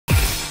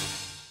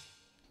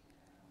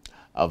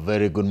A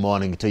very good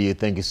morning to you.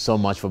 Thank you so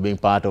much for being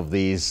part of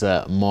this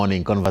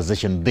morning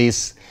conversation.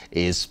 This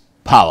is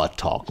Power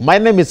Talk. My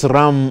name is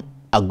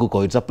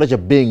Aguko. It's a pleasure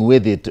being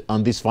with you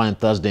on this fine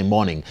Thursday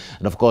morning.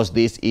 And of course,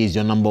 this is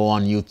your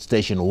 #1 youth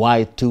station,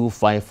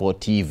 Y254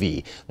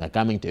 TV. We're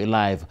coming to you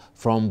live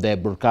from the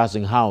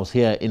broadcasting house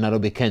here in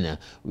Nairobi, Kenya.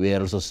 We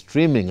are also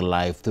streaming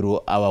live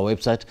through our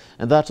website,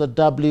 and that's at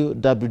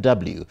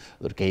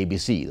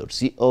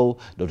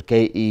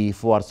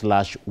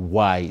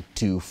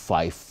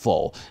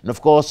www.kbc.co.ke/Y254. And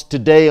of course,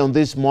 today on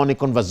this morning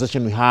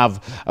conversation, we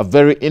have a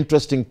very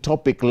interesting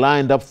topic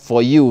lined up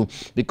for you,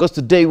 because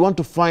today we want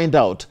to find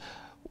out,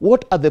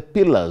 what are the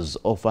pillars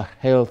of a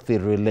healthy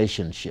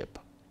relationship?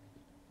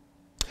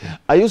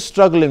 Are you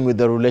struggling with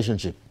the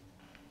relationship?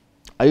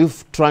 Are you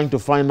trying to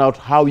find out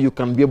how you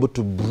can be able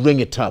to bring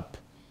it up?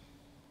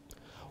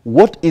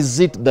 What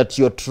is it that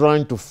you're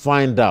trying to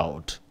find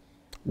out?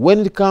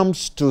 When it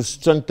comes to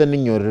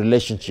strengthening your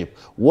relationship,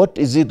 what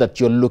is it that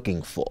you're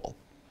looking for?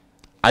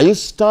 Are you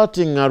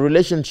starting a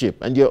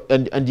relationship and you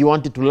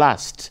want it to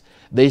last?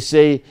 They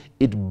say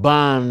it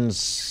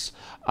burns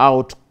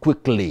out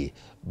quickly,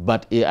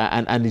 but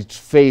it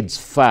fades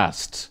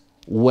fast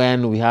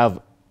when we have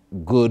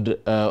good,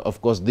 of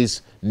course,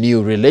 these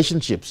new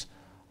relationships.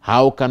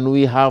 How can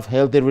we have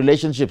healthy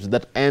relationships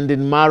that end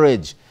in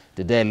marriage?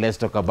 Today, let's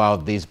talk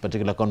about this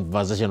particular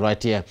conversation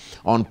right here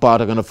on Power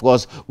Talk. And of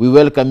course, we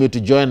welcome you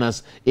to join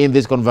us in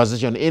this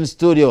conversation. In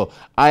studio,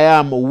 I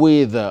am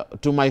with,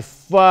 to my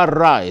far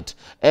right,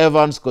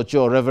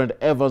 Kochoo, Reverend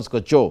Evans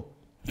Kochoo.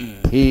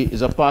 He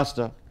is a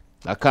pastor,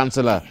 a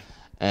counselor,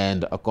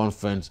 and a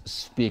conference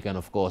speaker, and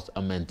of course,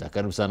 a mentor.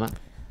 Karibu sana.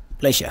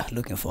 Pleasure.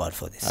 Looking forward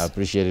for this. I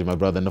appreciate it, my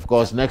brother. And of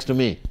course, next to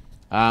me,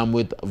 I'm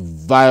with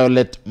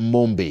Violet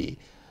Mumbi.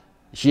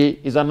 She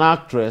is an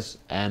actress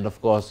and,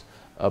 of course,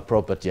 a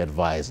property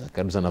advisor.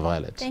 Karibu sana,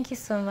 Violet. Thank you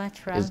so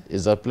much, Ram.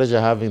 It's a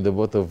pleasure having the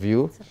both of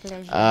you. It's a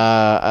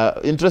pleasure.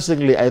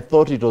 Interestingly, I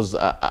thought it was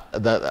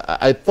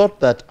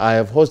that I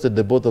have hosted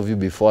the both of you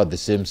before at the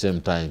same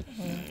time.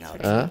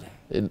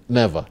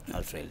 Never.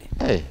 Not really.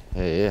 Hey,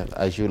 yeah.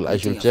 I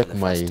should check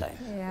my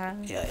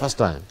first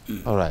time.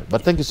 All right,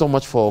 but thank you so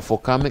much for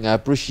coming. I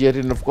appreciate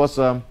it. And of course,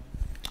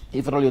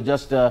 if at all you're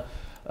just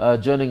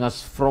joining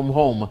us from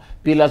home,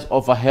 pillars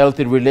of a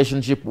healthy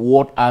relationship,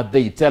 what are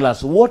they? Tell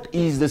us, what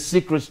is the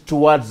secret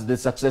towards the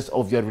success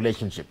of your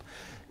relationship?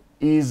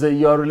 Is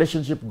your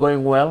relationship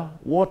going well?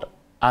 What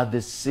are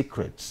the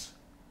secrets?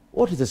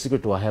 What is the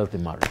secret to a healthy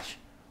marriage?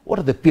 What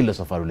are the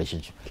pillars of our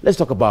relationship? Let's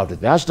talk about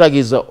it. The hashtag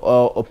is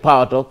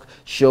Power Talk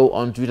Show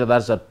on Twitter.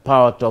 That's at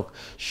Power Talk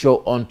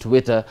Show on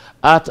Twitter,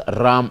 at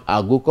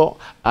Aguko,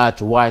 at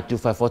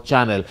Y254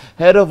 channel.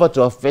 Head over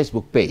to our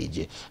Facebook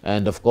page,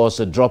 and of course,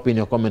 drop in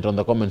your comment on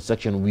the comment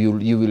section.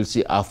 You will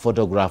see a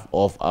photograph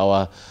of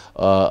our,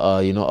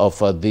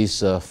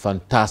 this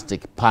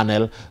fantastic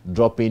panel.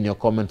 Drop in your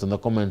comments on the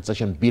comment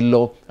section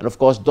below, and of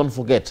course, don't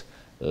forget,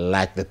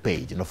 like the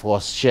page, and of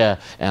course, share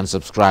and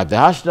subscribe. The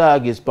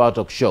hashtag is Power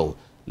Talk Show.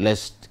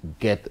 Let's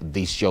get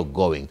this show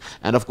going.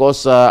 And of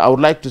course, I would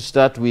like to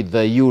start with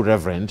you,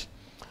 Reverend.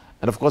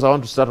 And of course, I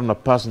want to start on a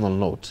personal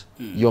note.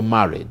 You're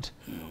married.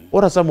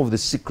 What are some of the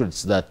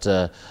secrets that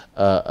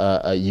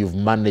you've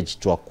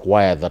managed to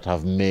acquire that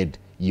have made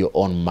your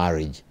own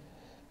marriage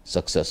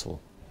successful?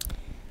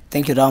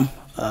 Thank you, Ram.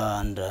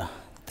 And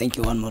thank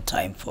you one more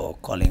time for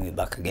calling me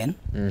back again.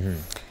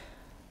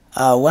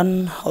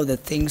 One of the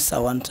things I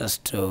want us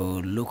to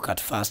look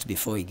at first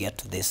before we get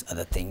to these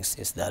other things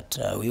is that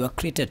we were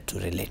created to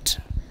relate.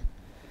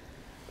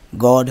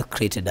 God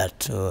created us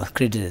to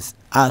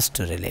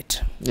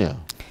relate. Yeah.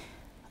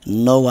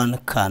 No one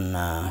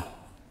can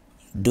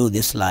do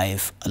this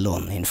life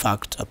alone. In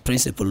fact, a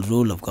principal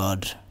rule of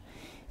God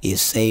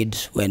is said,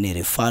 when he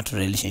referred to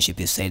relationship,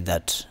 he said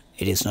that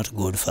it is not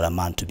good for a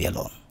man to be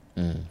alone.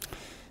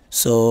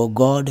 So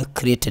God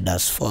created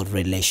us for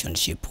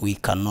relationship. We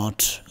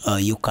cannot,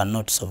 you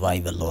cannot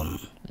survive alone.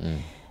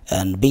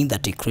 And being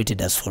that he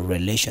created us for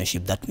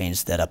relationship, that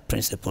means there are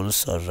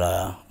principles or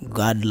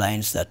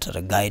guidelines that are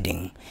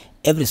guiding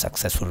every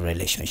successful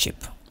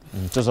relationship.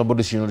 So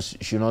somebody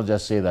should not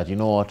just say that, you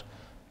know what,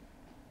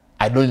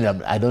 I don't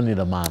need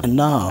a man.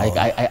 No.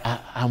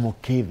 I'm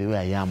okay the way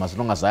I am. As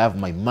long as I have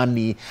my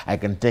money, I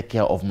can take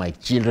care of my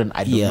children.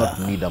 I do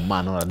not need a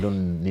man, or I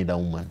don't need a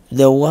woman.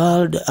 The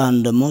world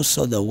and most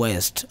of the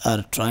West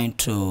are trying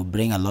to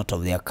bring a lot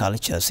of their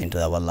cultures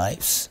into our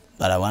lives.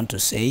 But I want to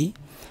say,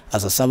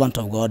 as a servant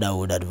of God, I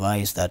would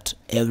advise that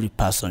every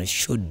person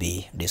should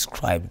be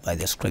described by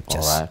the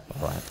scriptures. All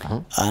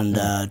right. And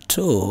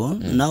two,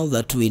 now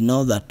that we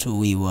know that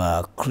we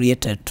were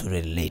created to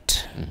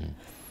relate,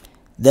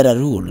 there are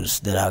rules,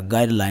 there are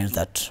guidelines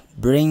that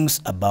brings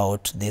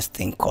about this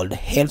thing called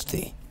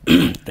healthy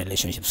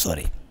relationship.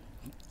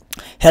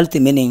 Healthy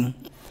meaning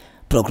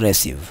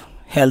progressive,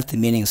 healthy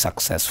meaning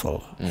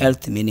successful,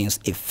 healthy meaning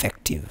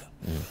effective,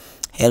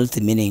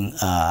 healthy meaning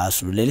a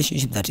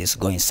relationship that is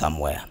going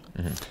somewhere.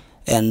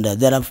 And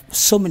there are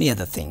so many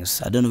other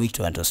things. I don't know which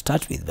one to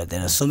start with, but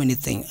there are so many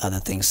other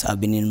things.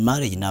 I've been in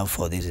marriage now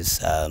for this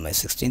is my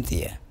 16th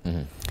year.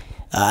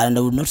 And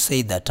I would not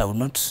say that, I would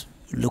not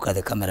look at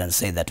the camera and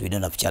say that we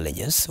don't have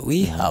challenges.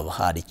 We have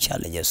had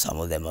challenges. Some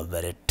of them are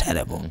very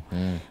terrible.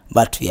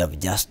 But we have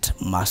just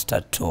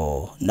mastered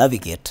to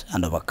navigate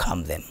and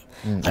overcome them.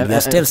 And we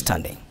are still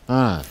standing.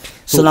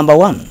 So number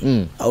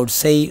one, I would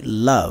say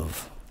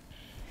love,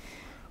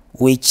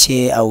 which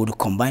I would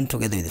combine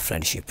together with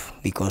friendship,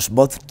 because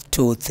both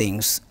two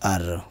things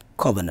are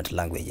covenant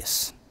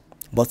languages.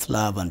 Both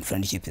love and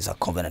friendship is a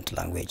covenant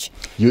language.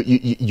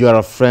 You are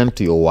a friend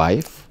to your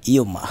wife?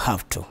 You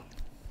have to.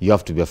 You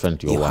have to be a friend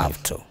to your wife. You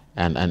have to.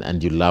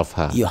 And you love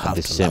her at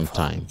the same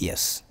time.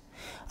 Yes.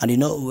 And you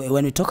know,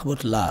 when we talk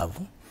about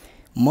love,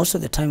 most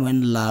of the time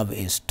when love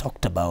is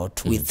talked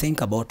about, we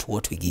think about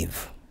what we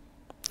give.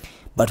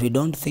 But we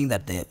don't think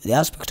that the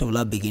aspect of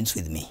love begins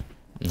with me.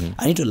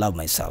 I need to love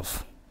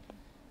myself.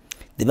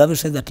 The Bible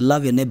says that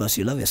love your neighbors,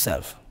 you love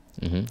yourself.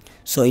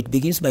 So it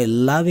begins by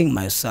loving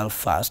myself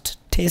first,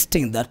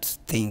 tasting that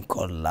thing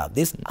called love,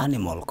 this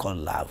animal called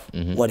love.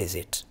 What is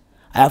it?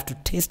 I have to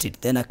taste it,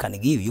 then I can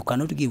give. You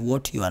cannot give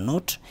what you are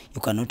not.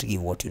 You cannot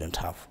give what you don't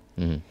have.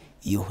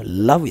 You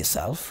love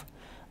yourself,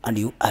 and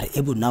you are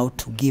able now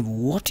to give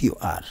what you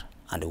are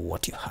and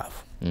what you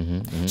have.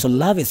 So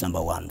love is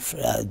number one.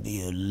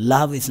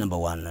 Love is number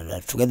one.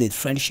 Together with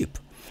friendship,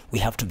 we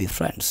have to be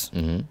friends.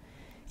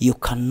 You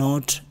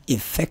cannot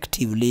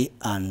effectively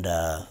and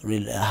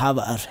have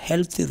a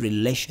healthy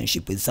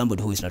relationship with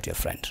somebody who is not your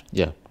friend.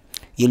 Yeah.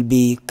 You'll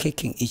be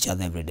kicking each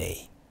other every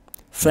day.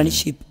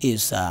 Friendship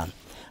is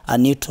a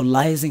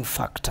neutralizing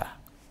factor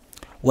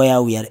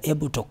where we are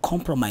able to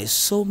compromise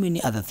so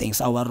many other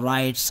things, our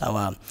rights,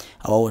 our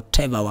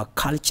whatever, our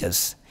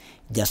cultures,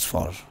 just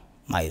for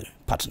my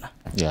partner.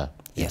 Yeah.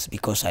 Yes,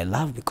 because I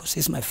love, because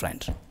he's my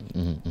friend.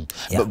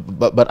 Yeah.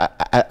 But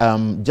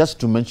I, just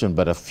to mention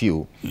but a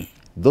few,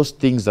 those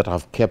things that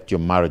have kept your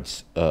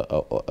marriage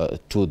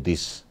to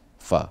this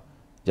far,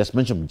 just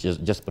mention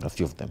just but a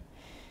few of them.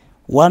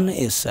 One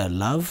is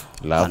love.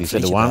 Love, you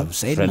said one.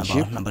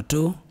 Friendship. Number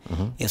two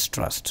is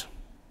trust.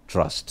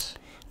 Trust.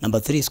 Number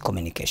three is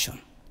communication.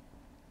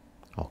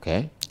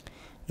 Okay.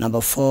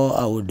 Number four,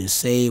 I would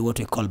say what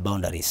we call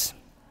boundaries.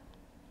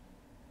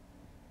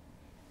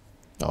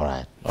 All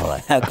right. All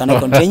right. Can I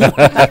continue?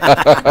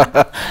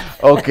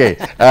 Okay.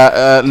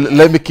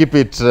 Let me keep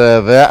it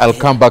there. I'll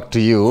come back to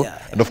you.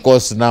 And of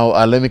course,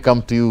 now let me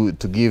come to you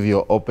to give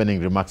your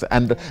opening remarks.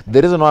 And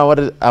the reason why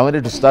I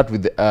wanted to start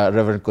with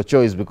Reverend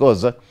Kochoo is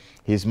because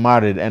he's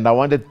married, and I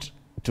wanted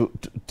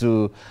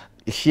to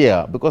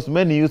hear, because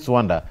many youths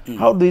wonder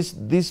how do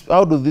these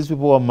people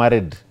who are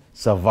married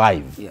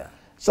survive? Yeah.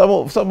 Some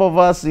of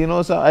us, you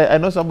know, so I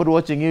know somebody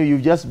watching you,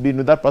 you've just been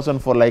with that person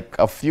for like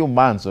a few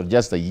months or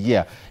just a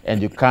year,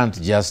 and you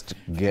can't just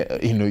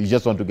get, you know, you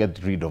just want to get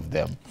rid of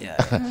them.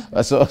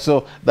 Yeah.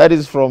 So that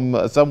is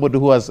from somebody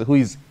who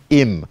is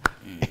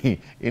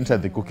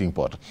inside the cooking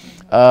pot.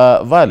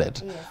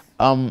 Violet,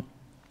 Yes.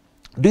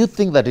 Do you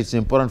think that it's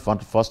important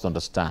for us to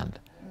understand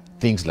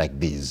things like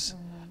these,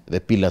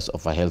 the pillars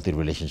of a healthy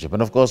relationship?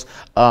 And of course,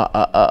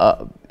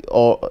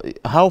 or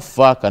how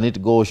far can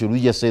it go? Should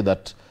we just say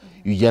that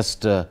you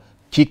just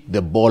kick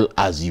the ball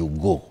as you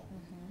go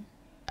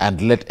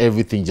and let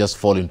everything just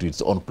fall into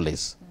its own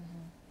place?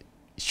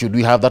 Should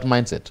we have that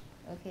mindset?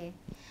 Okay.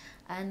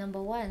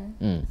 Number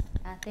one,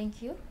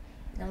 thank you.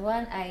 Number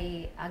one,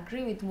 I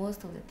agree with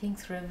most of the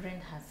things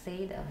Reverend has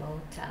said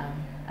about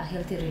a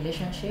healthy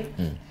relationship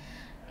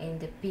and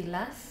the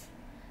pillars.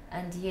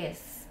 And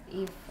yes,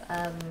 if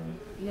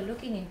you're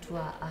looking into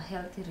a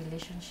healthy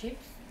relationship,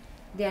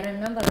 there are a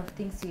number of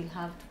things you'll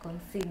have to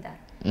consider.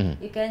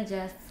 You can't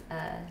just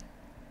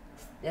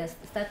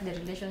start the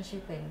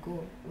relationship and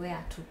go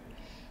where to.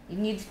 You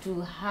need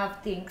to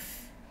have things.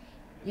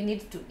 You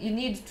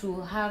need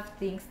to have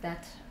things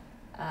that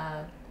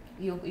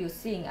you're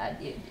seeing.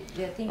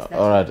 There are things that.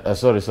 All right.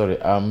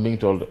 Sorry. I'm being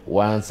told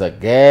once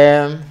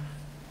again.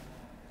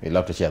 You'll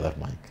have to share that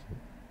mic.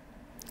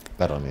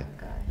 That on me.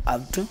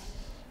 Up to?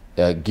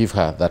 Give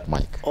her that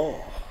mic.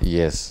 Oh.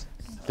 Yes.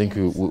 I think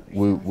we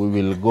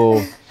will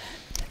go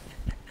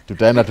to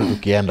Taina to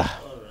Tukienda.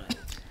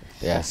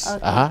 Yes.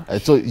 Okay.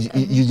 So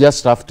you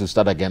just have to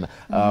start again.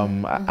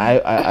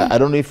 I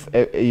don't know if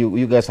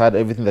you guys had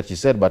everything that you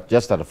said, but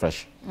just start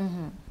afresh.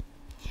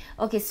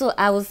 Okay, so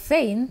I was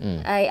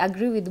saying I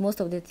agree with most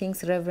of the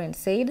things Reverend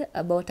said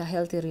about a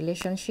healthy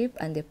relationship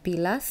and the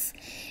pillars.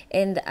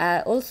 And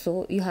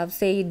also you have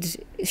said,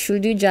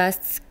 should you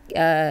just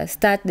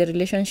start the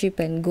relationship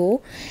and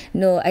go?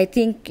 No, I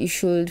think you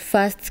should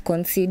first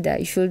consider,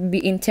 you should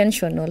be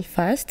intentional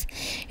first.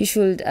 You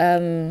should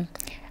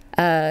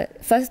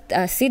first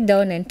sit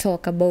down and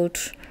talk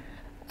about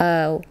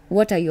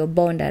what are your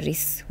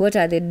boundaries, what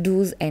are the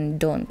do's and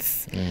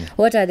don'ts,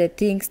 what are the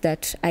things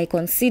that I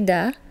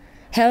consider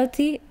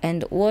healthy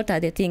and what are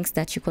the things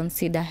that you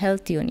consider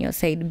healthy on your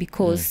side,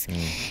 because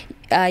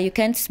you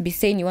can't be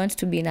saying you want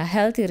to be in a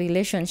healthy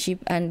relationship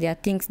and there are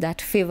things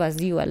that favors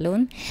you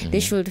alone. They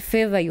should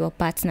favor your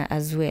partner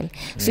as well.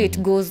 So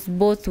it goes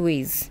both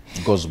ways.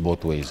 It goes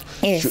both ways.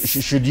 Yes.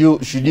 Should you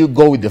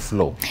go with the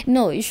flow?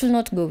 No, you should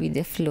not go with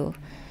the flow,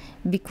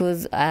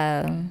 because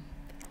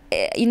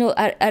you know,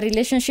 a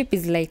relationship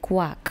is like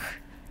work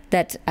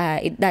that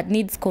that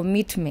needs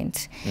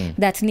commitment,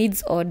 that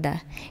needs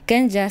order. You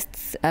can't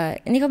just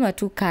ni kama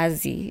tu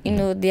kazi, you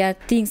know, there are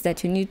things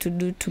that you need to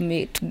do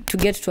to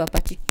get to a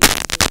particular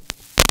goal.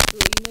 So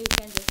you know, you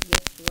can't just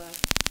get to work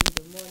in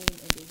the morning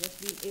and you just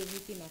do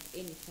everything at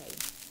any time.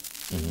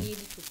 You need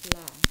to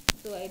plan.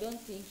 So I don't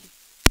think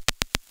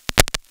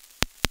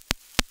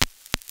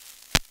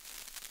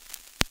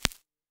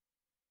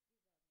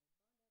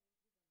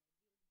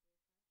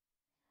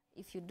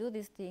if you do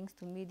these things,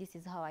 to me, this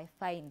is how I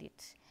find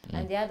it.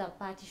 And the other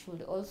party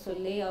should also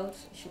lay out,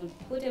 should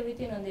put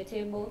everything on the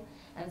table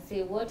and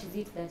say what is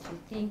it that you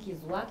think is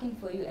working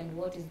for you and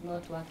what is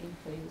not working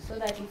for you. So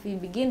that if we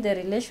begin the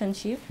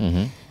relationship,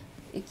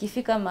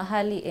 ikifika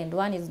mahali and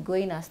one is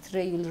going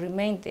astray, you'll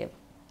remind them.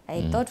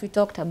 I thought we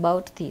talked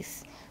about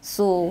this.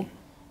 So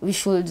we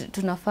should,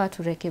 tunafaa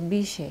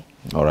turekebishe.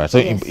 All right. So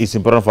it's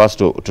important for us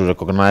to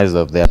recognize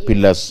that there are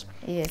pillars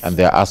and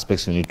there are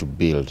aspects we need to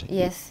build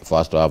for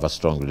us to have a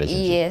strong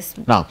relationship. Yes.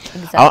 Now,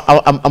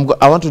 exactly.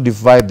 I want to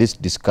divide this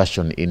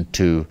discussion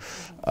into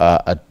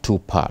two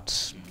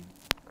parts.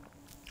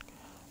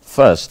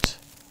 First,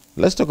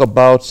 let's talk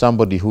about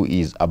somebody who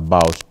is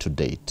about to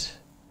date.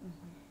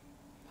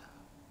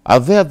 Are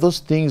there those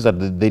things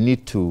that they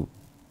need to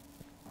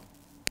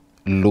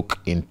look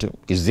into?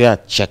 Is there a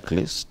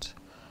checklist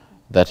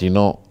that, you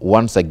know,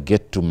 once I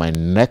get to my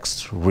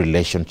next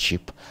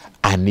relationship,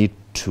 I need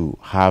to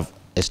have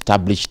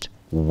established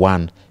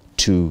 1,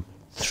 2,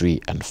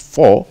 3, and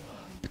 4,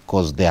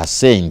 because they are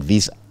saying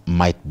these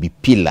might be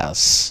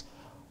pillars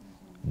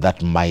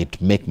that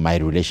might make my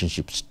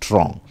relationship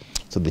strong.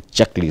 So the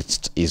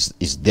checklist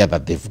is there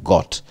that they've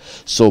got.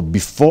 So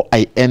before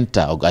I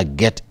enter or I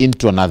get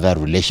into another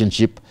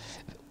relationship,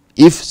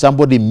 if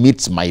somebody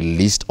meets my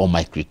list or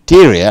my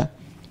criteria,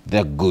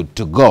 they're good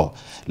to go.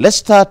 Let's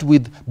start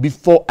with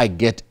before I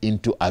get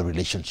into a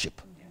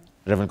relationship.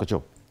 Reverend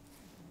Kochoo.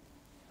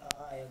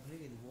 I agree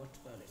with what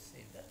God has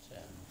said,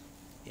 that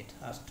it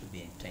has to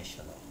be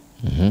intentional.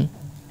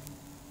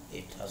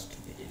 It has to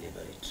be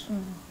deliberate.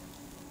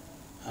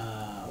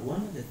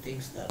 One of the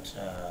things that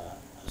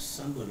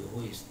somebody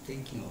who is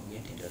thinking of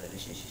getting into a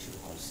relationship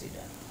should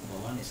consider,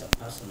 number one, is a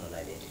personal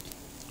identity.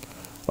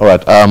 All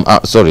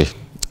right. Sorry.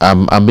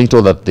 I'm being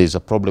told that there's a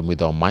problem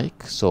with our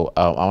mic, so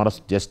I want us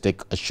to just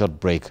take a short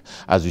break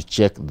as we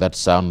check that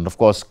sound. And of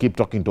course, keep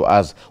talking to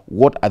us.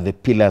 What are the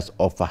pillars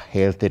of a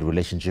healthy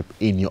relationship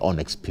in your own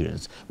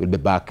experience? We'll be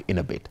back in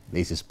a bit.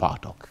 This is Power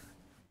Talk.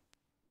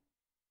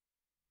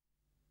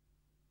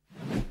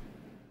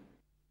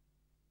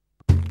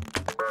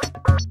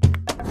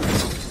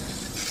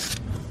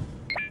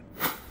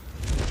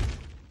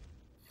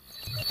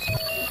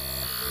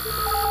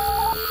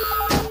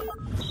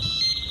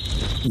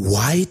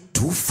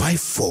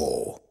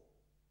 Y254.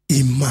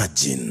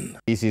 Imagine.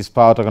 This is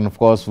Power Talk, and of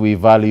course, we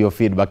value your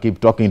feedback.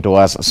 Keep talking to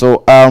us.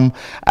 So,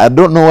 I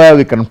don't know where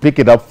we can pick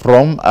it up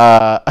from.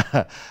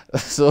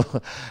 So,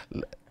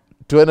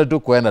 tuende tu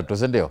kuenda tu,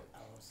 sindio?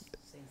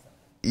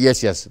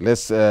 Yes.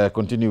 Let's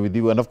continue with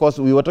you. And of course,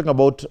 we were talking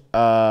about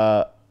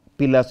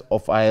pillars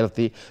of a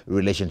healthy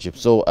relationship.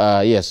 So,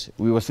 yes,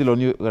 we were still on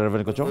you,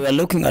 Reverend Kochoo. We were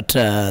looking at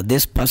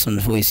this person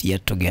who is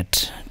yet to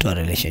get to a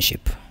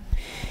relationship.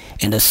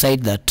 And I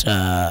said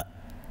that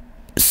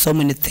so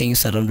many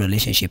things around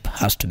relationship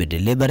has to be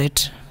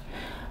deliberate,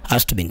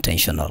 has to be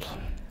intentional.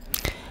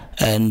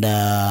 And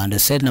I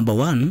said, number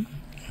one,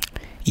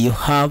 you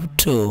have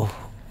to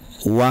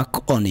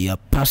work on your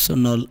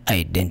personal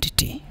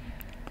identity.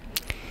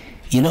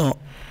 You know,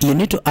 you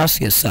need to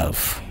ask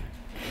yourself,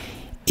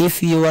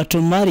 if you were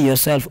to marry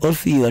yourself or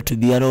if you were to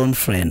be your own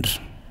friend,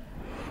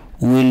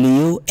 will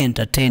you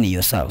entertain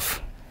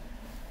yourself?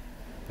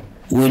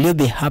 Will you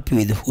be happy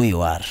with who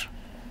you are?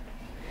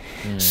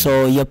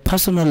 So your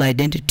personal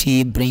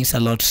identity brings a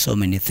lot, so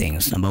many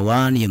things. Number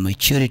one, your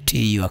maturity,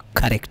 your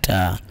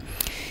character,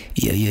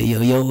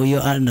 your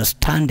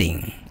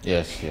understanding.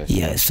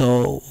 Yes.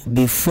 So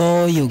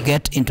before you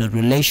get into a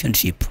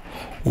relationship,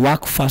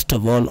 work first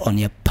of all on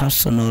your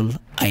personal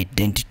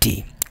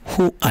identity.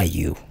 Who are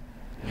you?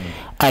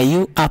 Are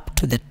you up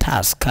to the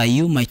task? Are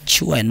you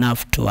mature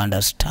enough to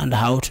understand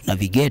how to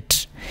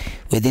navigate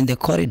within the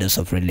corridors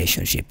of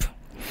relationship?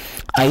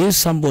 Are you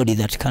somebody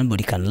that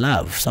somebody can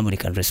love, somebody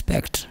can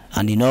respect?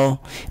 And you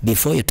know,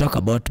 before you talk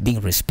about being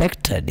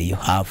respected, you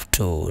have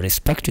to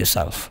respect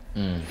yourself.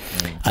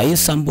 Are you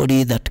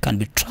somebody that can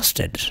be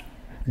trusted?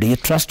 Do you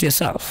trust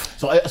yourself?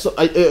 So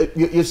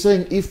you're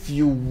saying if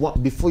you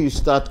want, before you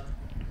start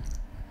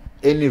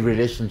any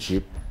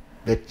relationship,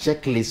 the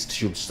checklist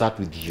should start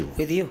with you.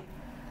 With you.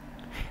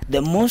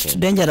 The most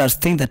dangerous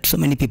thing that so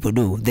many people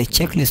do, the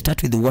checklist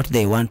start with what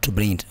they want to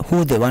bring,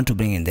 who they want to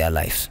bring in their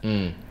lives.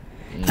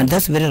 And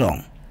that's very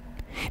wrong,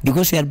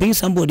 because you are bringing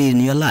somebody in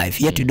your life,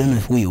 yet you don't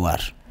know who you are.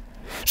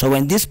 So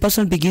when this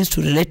person begins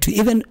to relate to,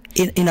 even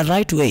in a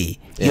right way,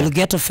 you'll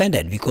get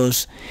offended,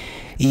 because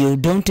You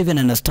don't even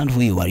understand who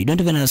you are. You don't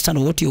even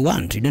understand what you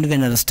want. You don't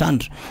even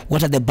understand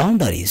what are the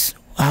boundaries.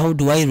 How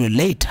do I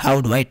relate?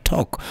 How do I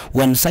talk?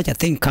 When such a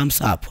thing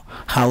comes up,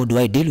 how do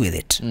I deal with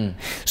it?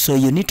 So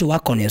you need to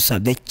work on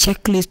yourself. The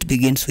checklist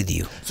begins with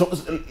you. So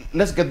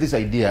let's get this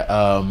idea,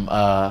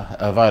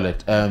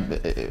 Violet.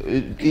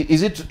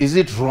 Is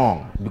it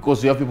wrong?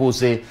 Because you have people who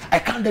say, I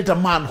can't date a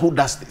man who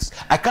does this.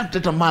 I can't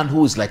date a man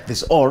who is like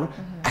this. Or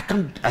I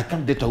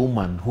can't date a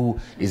woman who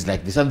is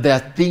like this. And there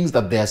are things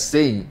that they are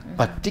saying,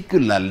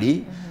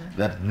 particularly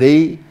that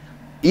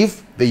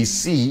if they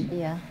see,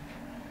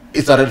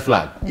 it's a red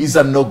flag. It's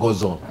a no-go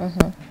zone.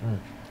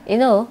 You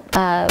know,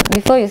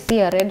 before you see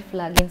a red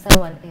flag in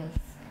someone else,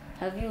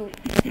 have you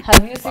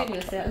seen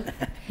yourself?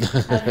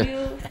 Have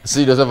you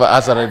seen yourself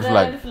as a red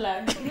flag? Red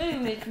flag. Maybe you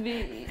may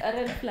be a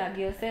red flag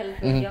yourself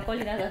if you're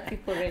calling other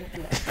people red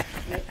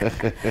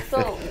flags.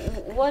 So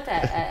what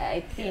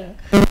I think,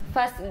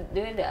 first, the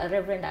way the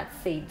Reverend had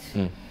said,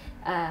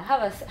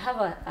 have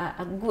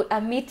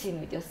a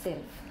meeting with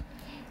yourself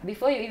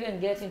before you even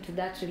get into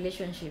that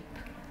relationship.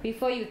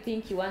 Before you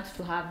think you want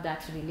to have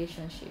that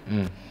relationship,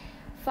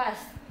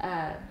 first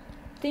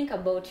think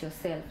about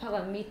yourself. Have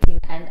a meeting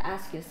and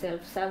ask yourself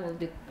some of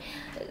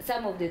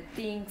the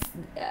things.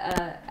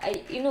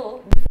 You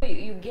know, before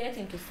you get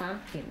into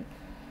something,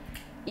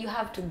 you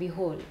have to be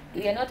whole.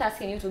 We are not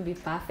asking you to be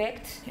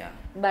perfect,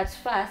 but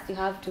first you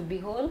have to be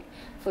whole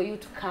for you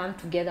to come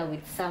together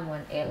with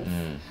someone else,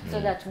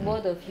 so that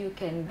both of you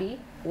can be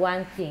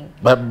one thing.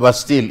 But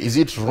still, is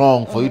it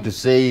wrong for you to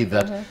say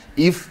that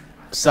if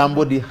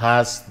somebody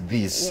has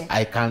this,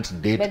 I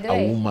can't date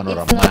a woman or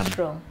a man? Not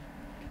wrong.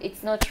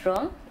 It's not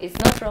wrong. It's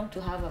not wrong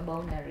to have a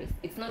boundaries.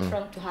 It's not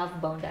wrong to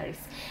have boundaries.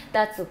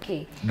 That's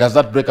okay. Does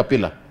that break a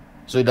pillar?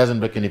 So it doesn't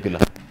break any pillar?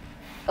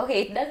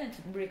 Okay, it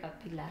doesn't break a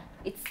pillar.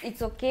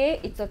 It's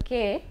okay. It's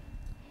okay.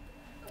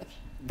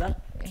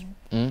 That.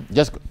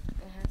 Just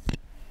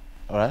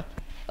all right.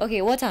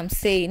 Okay, what I'm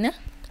saying,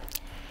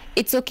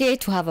 it's okay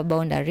to have a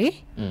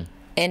boundary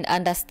and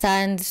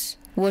understand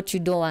what you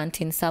don't want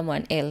in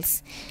someone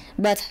else,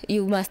 but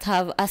you must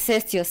have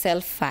assessed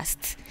yourself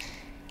first.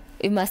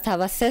 You must have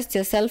assessed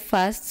yourself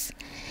first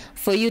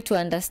for you to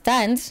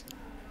understand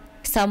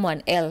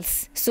someone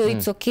else. So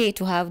it's okay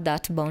to have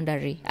that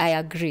boundary. I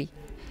agree.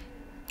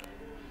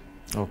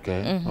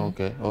 Okay,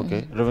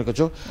 okay. Reverend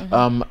Kochoo,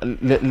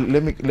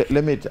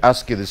 let me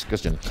ask you this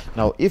question.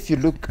 Now, if you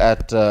look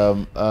at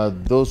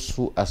those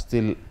who are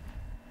still,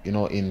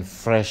 in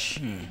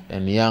fresh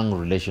and young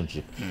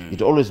relationship,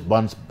 it always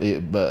burns,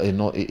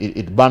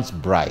 it burns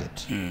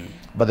bright.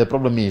 But the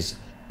problem is,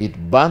 it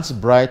burns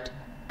bright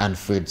and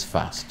fades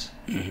fast.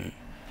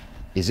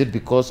 Is it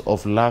because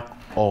of lack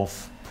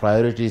of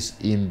priorities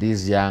in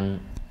these young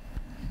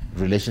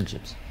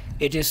relationships?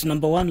 It is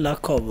number one,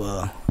 lack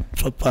of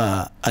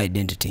proper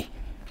identity.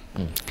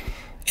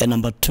 And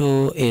number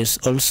two is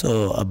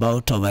also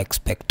about our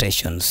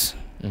expectations.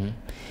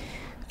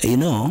 You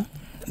know,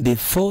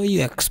 before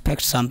you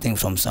expect something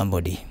from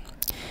somebody,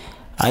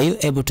 are you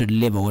able to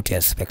deliver what you're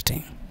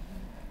expecting?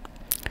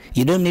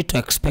 You don't need to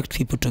expect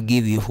people to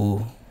give you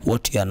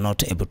what you are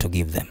not able to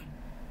give them.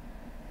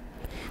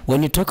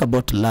 When you talk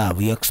about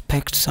love, you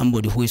expect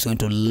somebody who is going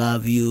to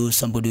love you,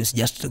 somebody who is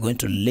just going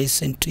to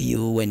listen to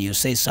you. When you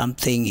say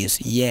something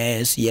is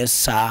yes, yes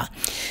sir,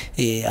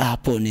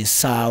 hapo ni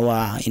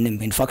sawa,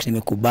 in fact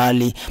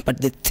nimekubali.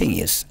 But the thing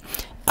is,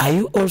 are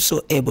you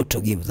also able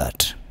to give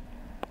that?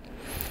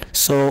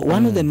 So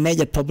one of the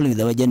major problems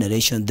with our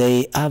generation,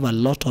 they have a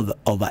lot of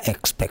over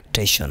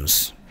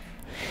expectations.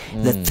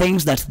 The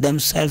things that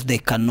themselves they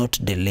cannot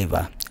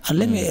deliver. And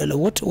let me,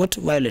 what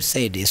Violet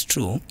said is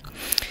true.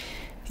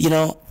 You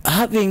know,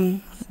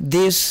 having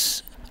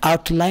this,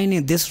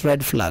 outlining these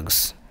red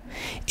flags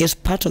is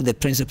part of the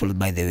principle,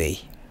 by the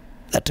way,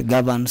 that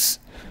governs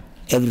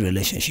every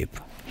relationship.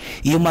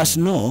 You must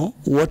know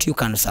what you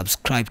can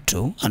subscribe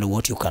to and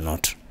what you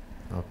cannot.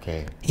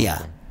 Okay. Yeah.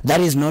 Okay. That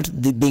is not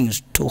being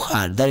too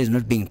hard. That is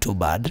not being too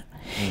bad.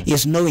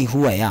 It's knowing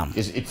who I am.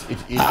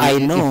 I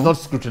know. It's not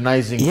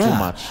scrutinizing too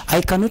much. I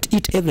cannot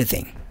eat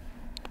everything.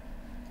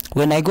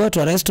 When I go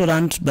to a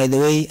restaurant, by the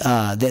way,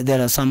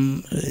 there are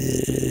some,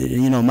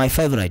 my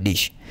favorite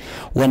dish.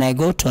 When I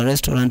go to a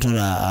restaurant or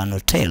an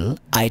hotel,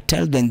 I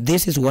tell them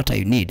this is what I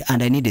need,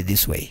 and I need it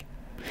this way.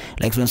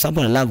 Like, for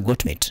example, I love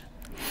goat meat.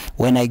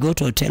 When I go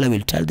to a hotel, I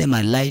will tell them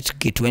I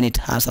like it when it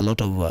has a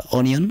lot of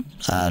onion.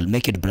 I'll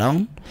make it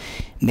brown,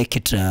 make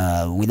it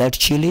without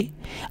chili.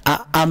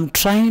 I'm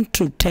trying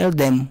to tell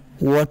them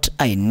what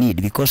I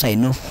need because I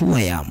know who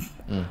I am.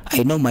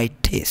 I know my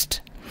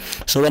taste.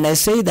 So when I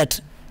say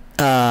that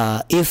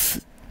if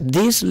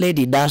this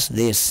lady does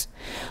this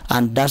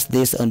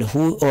and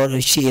who or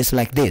she is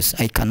like this,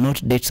 I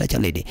cannot date such a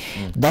lady.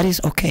 That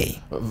is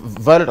okay.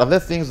 Violet, are there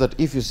things that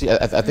if you see,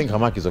 I think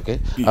Hamak is okay.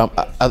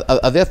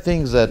 Are there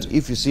things that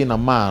if you see in a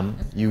man,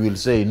 you will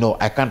say, no,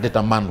 I can't date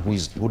a man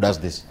who does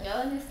this?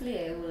 Yeah, honestly,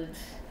 I would.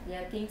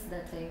 There are things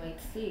that I might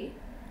see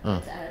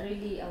that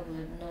I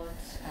would not.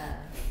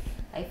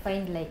 I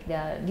find like they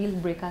are deal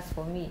breakers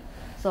for me,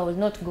 so I will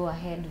not go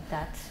ahead with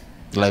that.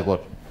 Like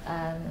what?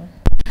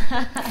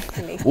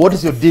 What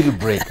is your deal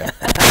breaker?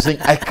 You're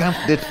saying, I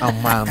can't date a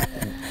man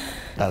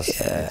who does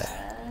this.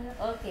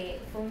 Okay,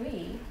 for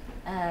me,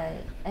 I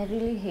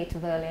really hate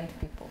violent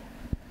people.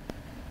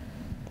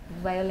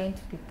 Violent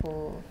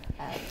people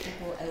are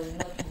people I will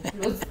not be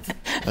close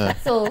to.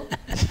 So,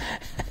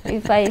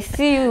 if I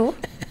see you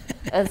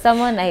as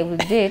someone I will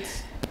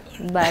date,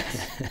 but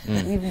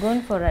we've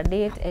gone for a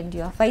date and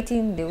you are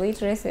fighting the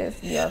waitresses,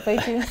 you are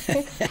fighting,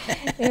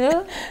 you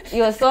know,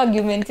 you are so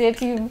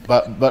argumentative.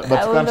 But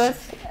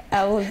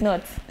I would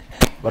not.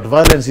 But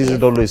violence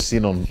isn't always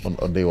seen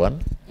on day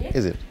one,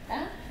 is it?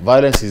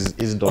 Violence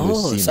isn't always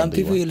seen on day one. Some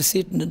people will see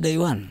it on day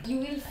one. You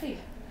will see.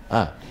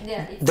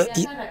 Yeah, it's their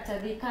character,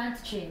 they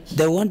can't change.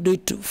 They won't do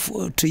it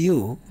to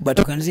you, but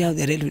you can see how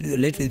they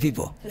relate with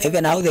people.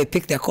 Even how they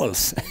pick their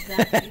calls.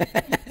 Exactly.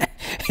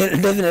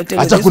 Definitely.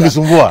 Acha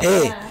kunisumbua.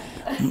 Hey,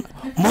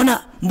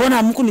 mbona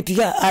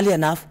hamkunipigia early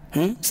enough?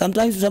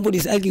 Sometimes somebody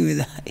is arguing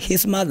with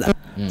his mother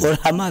or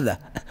her mother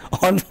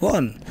on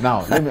phone.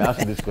 Now, let me ask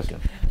you this question.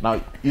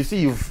 Now, you see,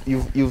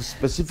 you've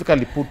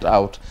specifically put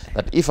out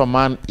that if a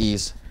man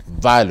is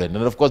violent,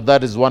 and of course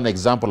that is one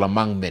example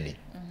among many,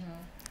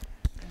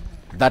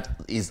 that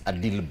is a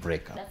deal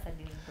breaker. That's a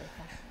deal breaker.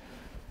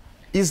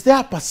 Is there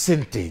a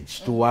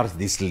percentage towards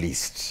this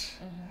list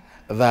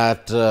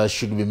that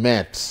should be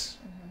met?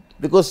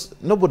 Because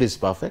nobody is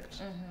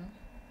perfect.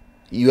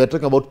 You are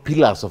talking about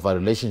pillars of a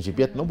relationship,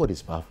 yet nobody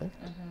is perfect.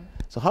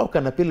 So how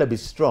can a pillar be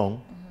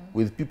strong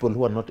with people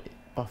who are not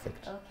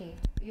perfect? Okay,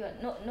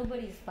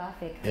 nobody is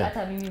perfect. Yeah.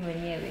 Hata mimi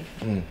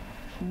mwenyewe.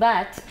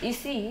 But you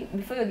see,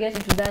 before you get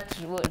into that,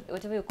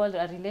 whatever you call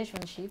a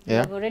relationship,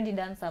 you've already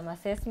done some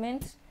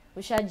assessment.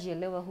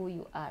 Ushajielewa who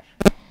you are.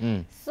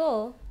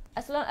 So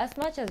as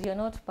much as you're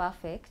not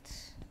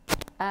perfect,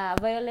 a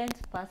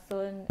violent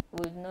person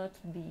would not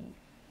be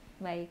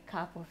my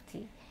cup of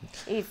tea.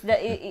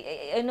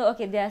 You know,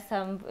 okay, there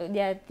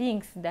are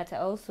things that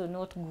are also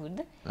not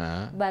good,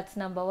 but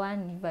number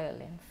one,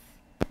 violence,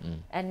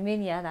 and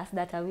many others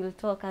that I will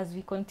talk as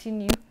we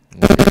continue.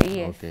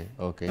 Yes.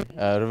 Okay.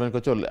 Reverend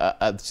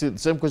Kochoo,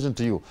 same question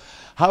to you.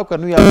 How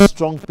can we have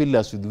strong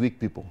pillars with weak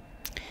people?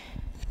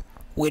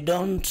 We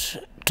don't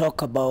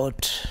talk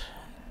about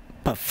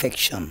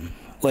perfection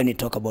when we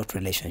talk about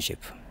relationship.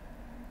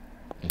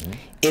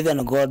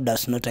 Even God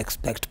does not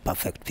expect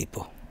perfect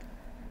people.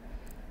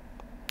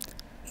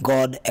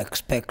 God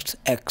expects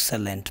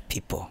excellent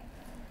people.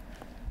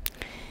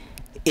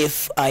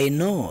 If I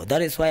know,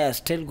 that is why I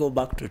still go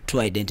back to true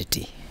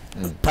identity,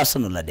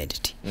 personal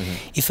identity.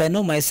 If I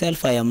know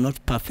myself I am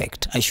not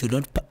perfect, I should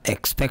not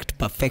expect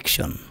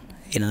perfection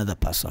in another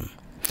person.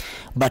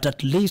 But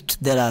at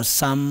least there are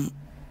some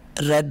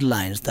red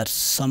lines that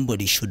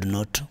somebody should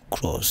not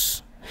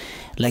cross.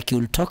 Like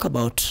you'll talk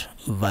about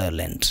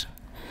violence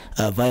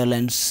or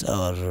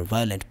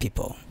violent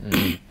people.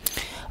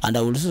 And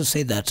I will also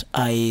say that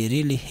I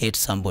really hate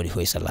somebody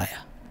who is a liar.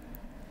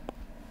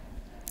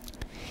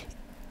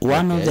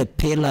 One of the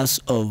pillars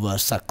of a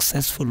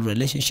successful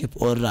relationship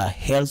or a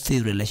healthy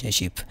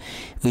relationship,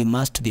 we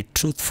must be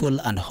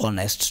truthful and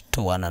honest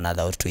to one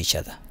another or to each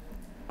other.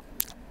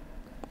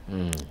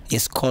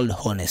 It's called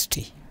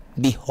honesty.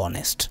 Be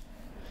honest.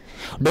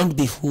 Don't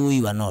be who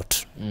you are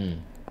not.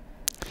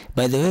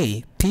 By the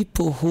way,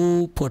 people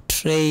who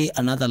portray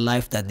another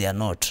life that they are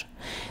not,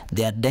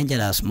 they are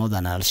dangerous more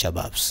than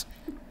Al-Shabaabs.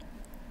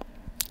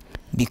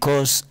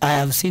 Because I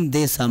have seen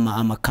this, I'm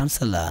a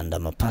counselor and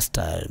I'm a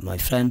pastor, my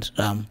friend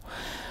Ram.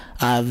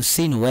 I've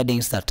seen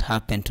weddings that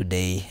happen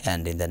today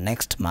and in the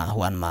next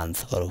 1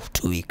 month or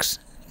 2 weeks,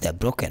 they're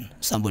broken.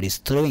 Somebody's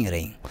throwing a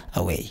ring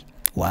away.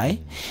 Why?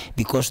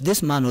 Because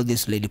this man or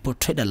this lady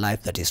portrayed a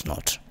life that is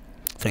not.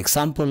 For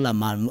example,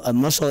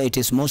 it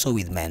is more so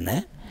with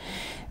men.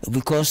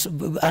 Because,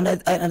 and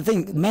I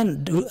think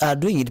men are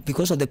doing it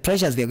because of the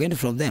pressures we are getting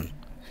from them.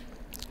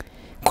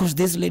 Because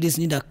these ladies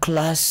need a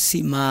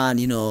classy man,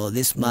 you know,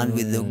 this man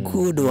with a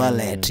good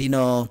wallet, you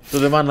know. So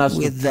the man has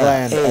to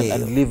try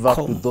and live up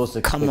to those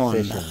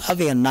expectations. Come on,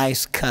 having a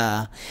nice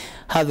car,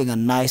 having a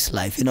nice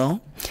life, you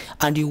know.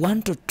 And you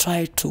want to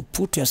try to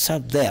put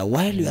yourself there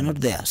while you are not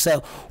there.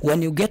 So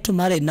when you get to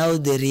marry now,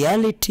 the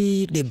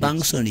reality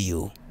debunks on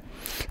you.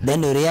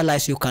 Then you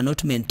realize you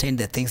cannot maintain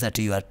the things that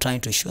you are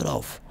trying to show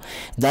off.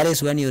 That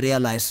is when you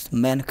realize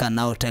men can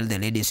now tell the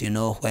ladies, you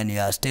know, when you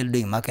are still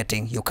doing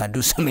marketing, you can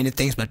do so many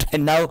things, but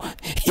when now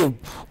you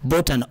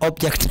bought an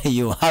object,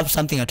 you have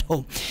something at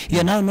home, you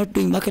are now not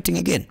doing marketing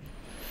again.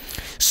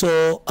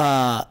 So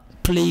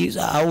please,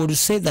 I would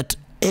say that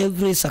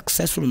every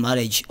successful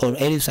marriage or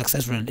every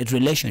successful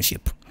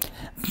relationship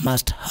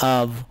must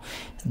have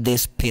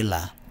this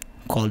pillar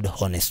called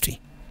honesty.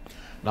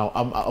 Now,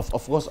 of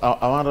course,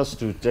 I want us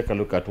to take a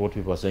look at what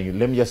people are saying.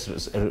 Let me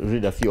just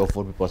read a few of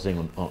what people are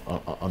saying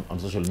on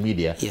social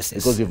media. Yes.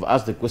 Because you've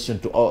asked the question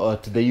to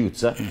the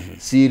youths.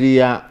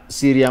 Syria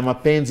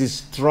mapenzi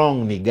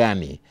strong ni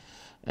gani?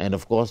 And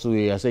of course,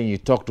 we are saying you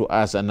talk to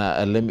us. And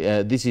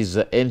this is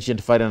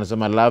ancient fire.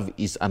 And love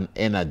is an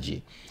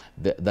energy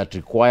that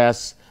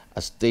requires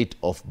a state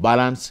of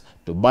balance.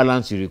 To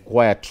balance, you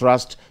require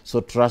trust.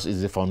 So trust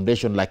is the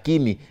foundation.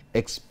 Lakini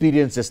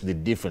experiences the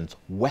difference.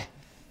 Where?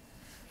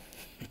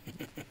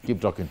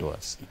 Keep talking to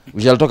us.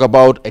 We shall talk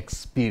about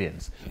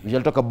experience. We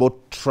shall talk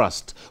about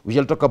trust. We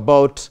shall talk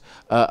about,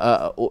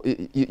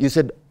 you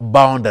said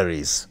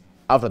boundaries.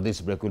 After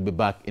this break, we'll be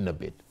back in a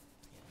bit.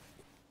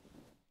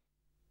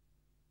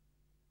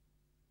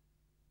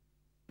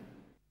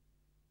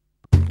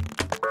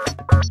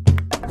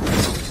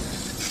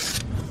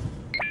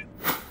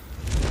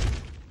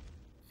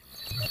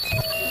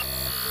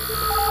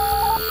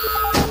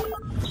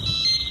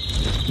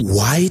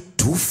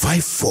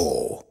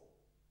 Y254.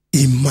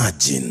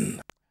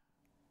 Imagine.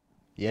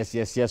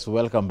 Yes.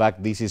 Welcome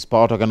back. This is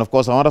Power Talk. And of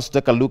course, I want us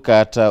to take a look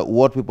at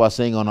what people are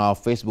saying on our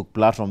Facebook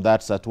platform.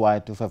 That's at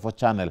Y254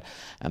 channel.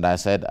 And I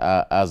said,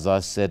 as I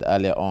said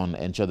earlier on,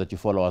 ensure that you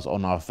follow us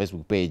on our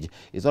Facebook page.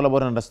 It's all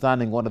about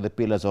understanding what are the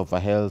pillars of a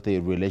healthy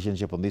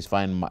relationship on this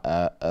fine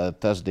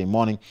Thursday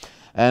morning.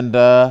 And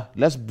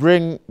let's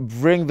bring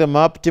them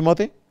up.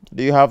 Timothy,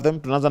 do you have them?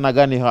 Tunaanza na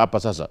gani hapa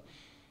sasa?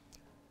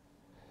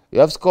 You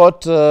have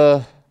Scott.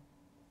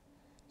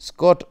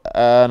 Scott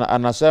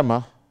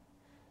anasema,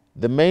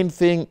 the main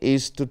thing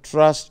is to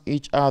trust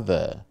each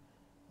other.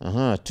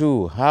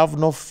 2, have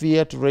no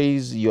fear to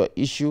raise your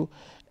issue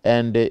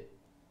and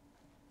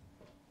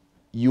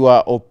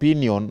your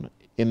opinion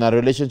in a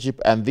relationship,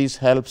 and this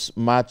helps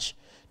much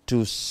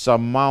to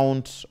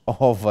surmount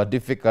of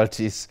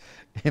difficulties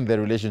in the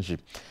relationship.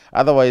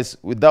 Otherwise,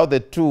 without the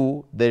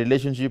 2, the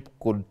relationship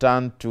could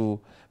turn to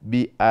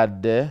be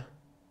at the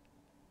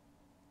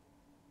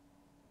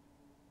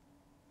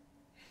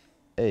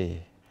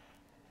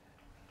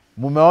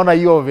mumeona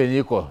hiyo venye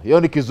iko. Hiyo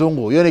ni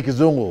kizungu.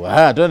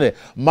 Twende.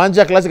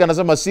 Manja Classic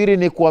anasema siri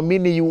ni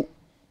kuamini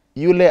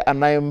yule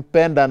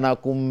anayempenda na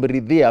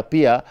kumridhia,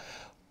 pia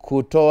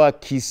kutoa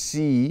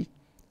kisii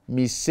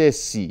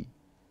misesi.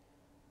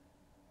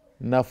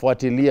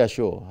 Nafuatilia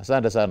show.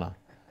 Asante sana.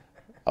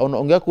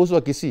 Ongea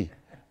kuhusu kisii.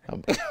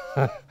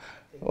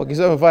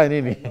 Wakisema amefanya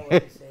nini?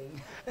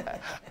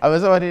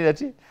 Amesema nini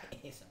ati?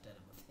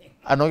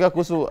 Anaongea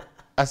kuhusu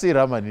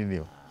asira ama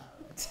nini?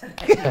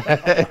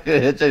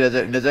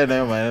 Niacha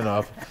nayo maneno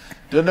hapo.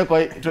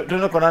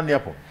 Tuende kwa nani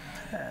hapo?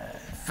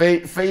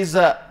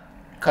 Faiza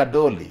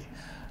Kadoli.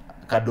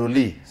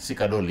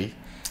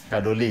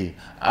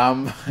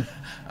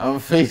 I'm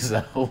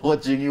Faiza,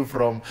 watching you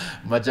from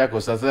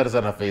Machakos. Asante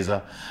sana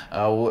Faiza.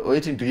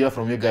 Waiting to hear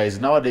from you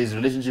guys. Nowadays,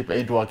 relationship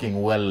ain't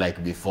working well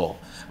like before.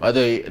 By the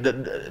way,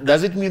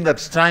 does it mean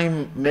that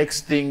time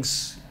makes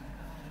things,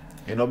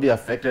 be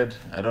affected?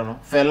 I don't know.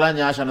 Fela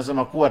Nyash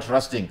anasema kuwa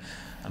trusting.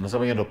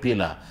 Anasema hiyo ndo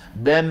pillar.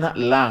 Ben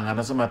Lang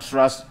anasema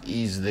trust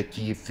is the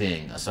key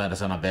thing. Asante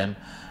sana Ben.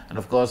 And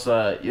of course,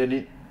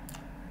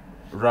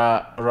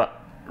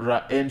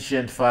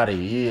 Ancient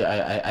Fari.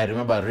 I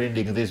remember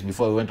reading this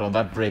before we went on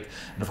that break.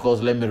 And of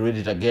course, let me read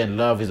it again.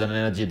 Love is an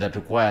energy that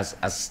requires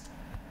a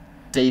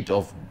state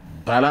of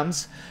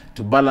balance.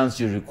 To balance,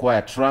 you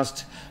require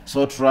trust.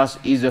 So trust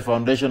is the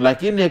foundation.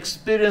 Like in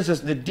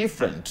experiences, the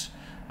different.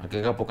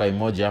 Akikapo ka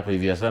emoji hapo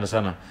hivi. Asante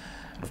sana.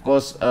 Of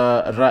course,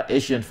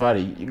 Asian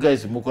Fari, you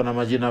guys muko na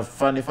majina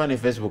funny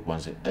Facebook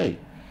once. Hey,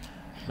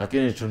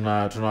 lakini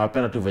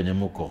tunawapenda tu venye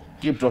muko.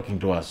 Keep talking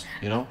to us,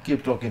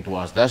 keep talking to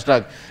us. The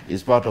hashtag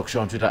is Power Talk Show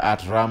on Twitter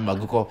at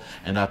Aguko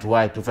and at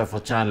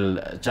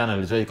Y254 channel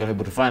is where you can be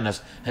able to find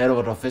us. Head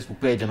over to our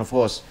Facebook page and of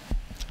course,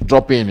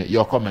 drop in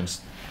your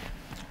comments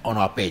on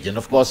our page. And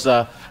of course,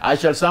 I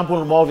shall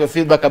sample more of your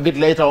feedback a bit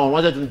later on.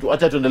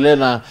 Wacha tuendelee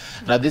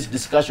na this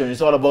discussion.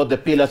 It's all about the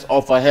pillars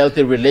of a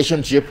healthy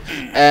relationship.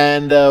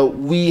 And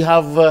we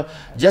have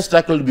just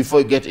tackled before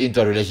you get into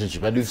a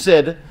relationship. And we've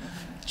said,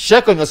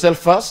 check on yourself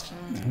first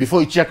before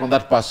you check on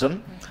that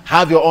person.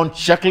 Have your own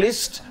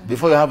checklist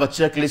before you have a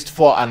checklist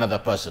for another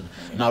person.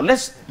 Now,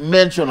 let's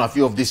mention a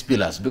few of these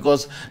pillars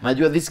because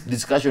Najua, this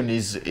discussion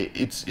is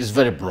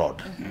very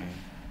broad.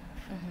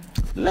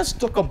 Let's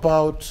talk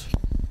about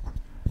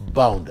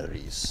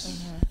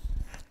boundaries.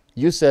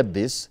 You said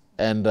this,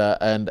 and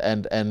I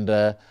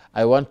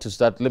want to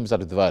start. Let me start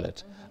with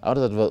Violet. I want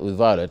to start with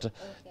Violet.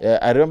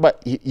 I remember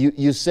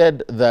you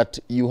said that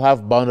you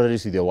have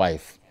boundaries with your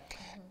wife,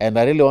 and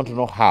I really want to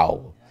know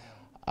how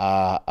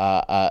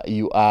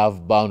you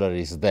have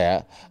boundaries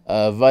there.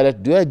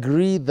 Violet, do you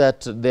agree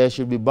that there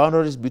should be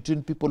boundaries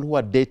between people who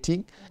are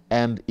dating,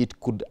 and it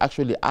could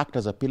actually act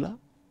as a pillar?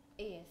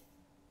 Yes,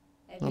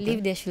 I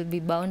believe there should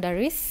be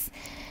boundaries.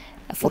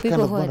 For what people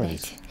kind of who are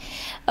boundaries? dating.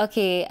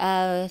 Okay,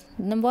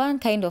 number one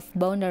kind of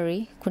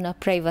boundary, kuna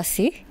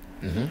privacy.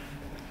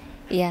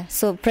 Yeah,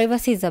 so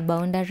privacy is a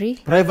boundary.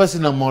 Privacy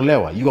na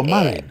molewa. You are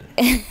married.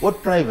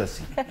 What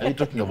privacy are you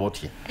talking about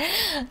here?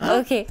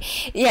 Okay,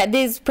 yeah,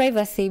 there's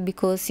privacy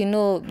because,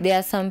 there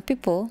are some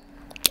people,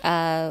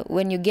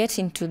 when you get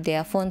into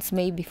their phones,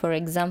 maybe, for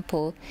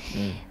example,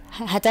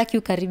 hataki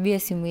ukaribie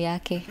simu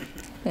yake.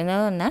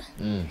 Unaona?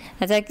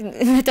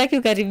 Hataki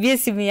ukaribie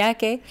simu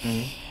yake.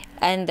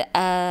 And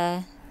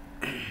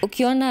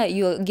ukiona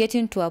you're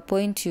getting to a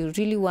point you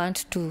really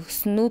want to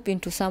snoop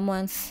into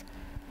someone's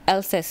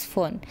else's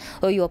phone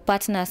or your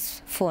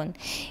partner's phone,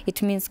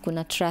 it means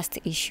kuna trust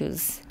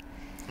issues.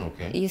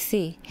 Okay. You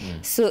see?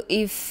 So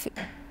if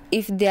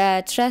there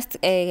are trust,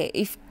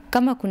 if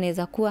kama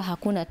kunaweza kuwa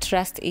hakuna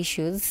trust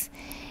issues,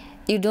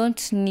 you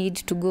don't need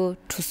to go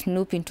to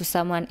snoop into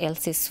someone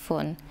else's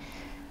phone.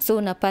 So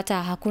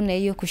unapata hakuna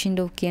hiyo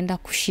kushinda ukienda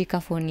kushika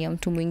phone ya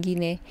mtu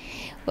mwingine,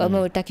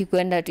 ama utaki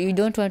kuenda, you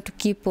don't want to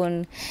keep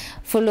on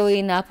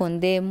following up on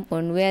them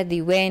on where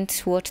they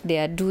went, what they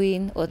are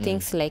doing or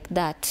things like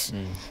that.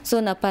 So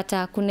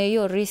unapata kuna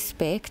hiyo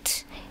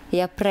respect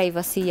ya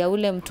privacy ya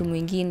ule mtu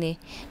mwingine,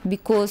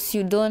 because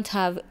you don't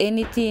have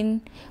anything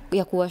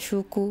ya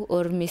kuwashuku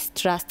or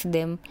mistrust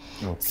them.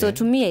 Okay. So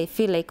to me, I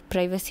feel like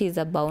privacy is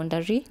a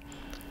boundary.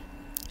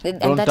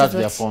 Don't touch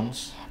their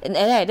phones.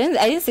 I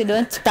didn't say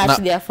don't touch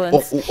their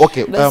phones.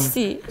 Okay. But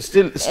see,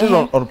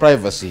 still on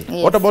privacy.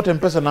 Yes. What about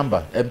M-Pesa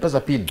number?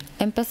 M-Pesa pin?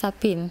 M-Pesa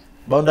pin.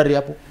 Boundary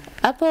hapo?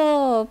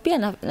 Hapo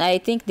pia I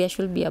think there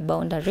should be a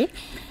boundary.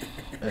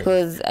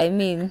 Because I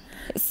mean,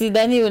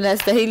 sidhani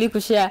unastahili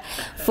kushare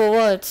for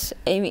what?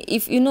 I mean,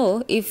 if you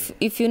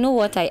know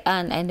what I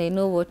earn and I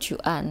know what you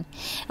earn,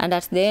 and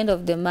at the end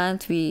of the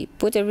month we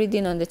put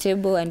everything on the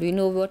table and we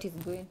know what is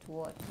going to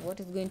what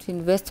is going to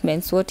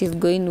investments, what is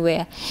going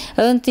where.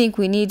 I don't think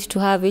we need to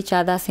have each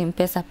other's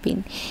M-Pesa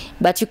pin,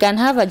 but you can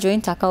have a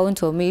joint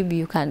account, or maybe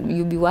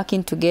you'll be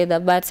working together,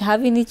 but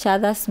having each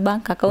other's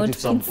bank account.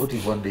 What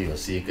if one day you're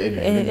sick?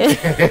 Anyway.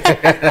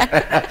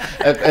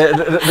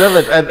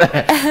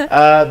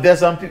 Reverend, there's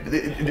some people.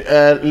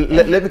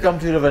 Let me come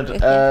to you,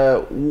 Reverend.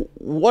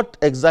 What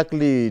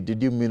exactly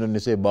did you mean when you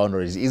say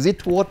boundaries? Is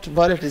it what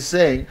Violet is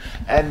saying?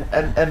 And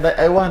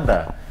I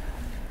wonder,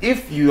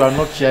 if you are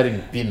not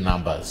sharing PIN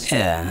numbers,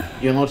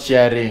 you're not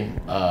sharing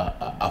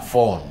a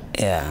phone,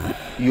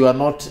 you are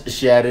not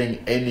sharing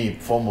any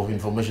form of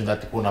information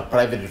that kuna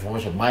private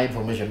information, my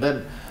information,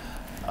 then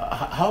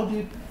how do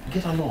you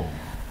get along?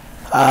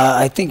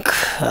 I think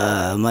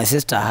my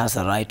sister has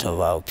a right of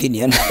our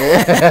opinion. But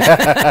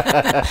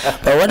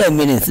what I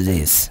mean is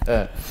this.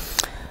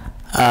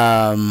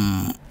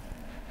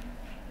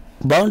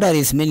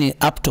 Boundaries meaning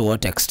up to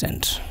what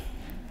extent?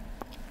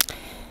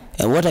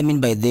 What I mean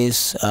by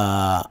this,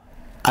 I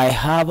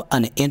have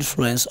an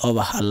influence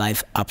over her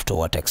life up to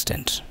what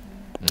extent?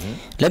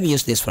 Let me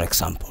use this for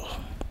example.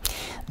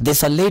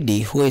 There's a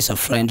lady who is a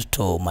friend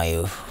to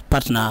my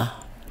partner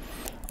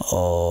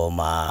or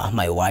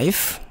my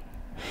wife,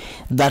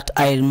 that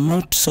I am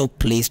not so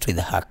pleased with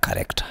her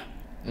character.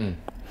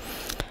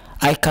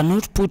 I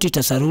cannot put it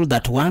as a rule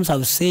that once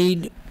I've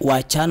said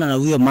wachana na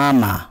huyo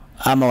mama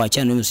ama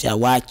wachana na huyo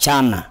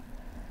wachana,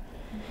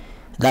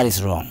 that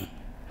is wrong.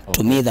 Okay.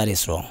 To me that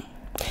is wrong.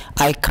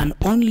 I can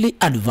only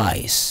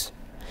advise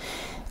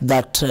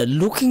that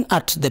looking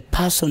at the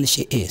person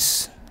she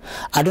is,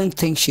 I don't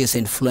think she is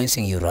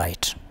influencing you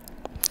right.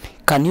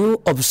 Can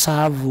you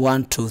observe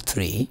 1, 2,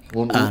 3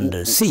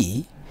 and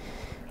see?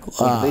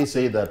 When they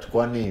say that,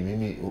 Kwani,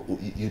 Mimi,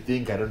 you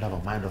think I don't have a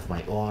mind of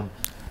my own,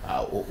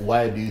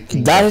 why do you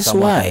think that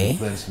someone can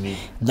influence me?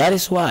 That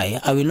is why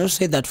I will not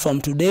say that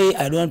from today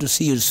I don't want to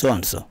see you so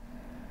and so.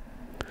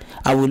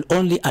 I will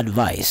only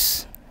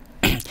advise.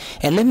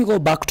 And let me go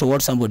back to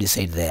what somebody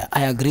said there.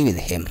 I agree with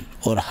him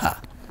or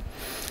her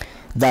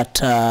that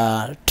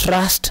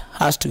trust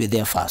has to be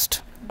there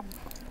first.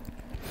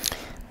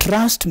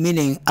 Trust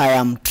meaning I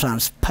am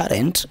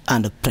transparent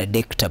and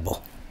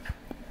predictable.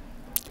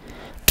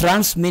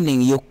 Trust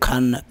meaning you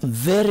can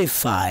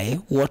verify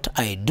what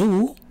I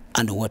do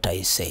and what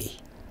I say.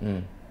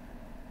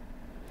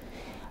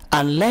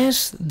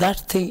 Unless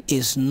that thing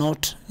is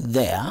not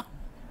there,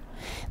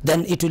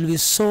 then it will be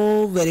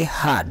so very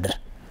hard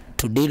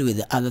to deal with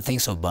the other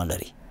things of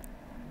boundary.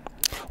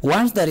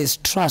 Once there is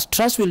trust,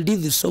 trust will deal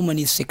with so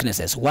many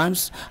sicknesses.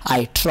 Once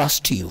I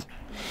trust you,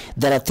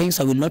 there are things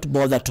I will not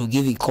bother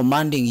to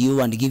commanding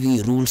you and giving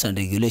you rules and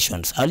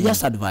regulations. I'll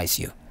just advise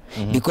you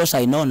because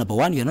I know, number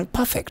one, you're not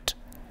perfect.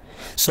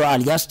 So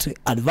I'll just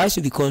advise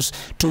you, because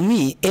to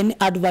me, any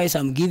advice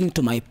I'm giving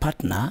to my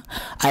partner,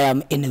 I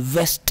am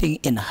investing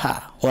in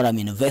her or I'm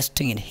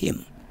investing in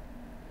him.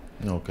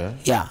 Okay.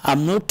 Yeah,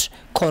 I'm not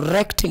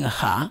correcting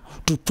her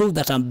to prove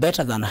that I'm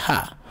better than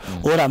her,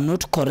 or I'm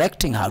not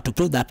correcting her to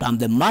prove that I'm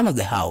the man of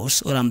the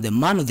house or I'm the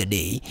man of the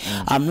day.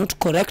 I'm not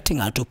correcting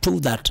her to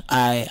prove that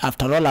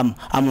after all, I'm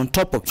on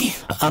top of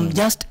it. I'm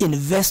just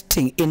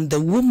investing in the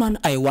woman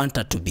I want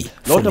her to be.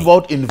 What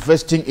about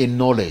investing in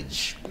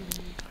knowledge?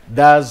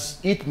 Does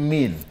it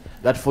mean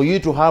that for you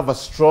to have a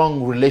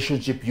strong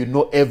relationship, you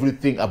know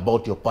everything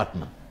about your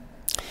partner?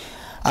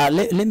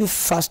 Let me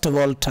first of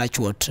all touch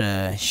what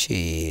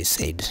she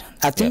said.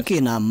 I think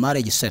in a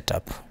marriage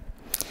setup,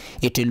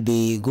 it will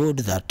be good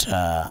that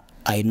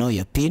I know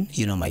your PIN,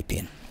 you know my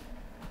PIN.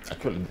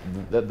 Actually,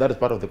 that is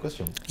part of the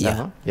question.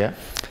 Yeah.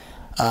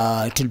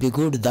 It will be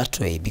good that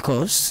way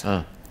because,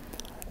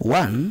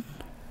 one,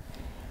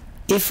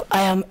 if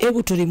I am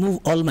able to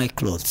remove all my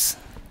clothes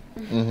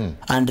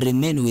and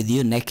remain with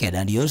you naked,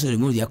 and you also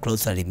remove your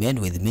clothes and remain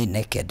with me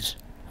naked,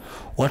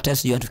 what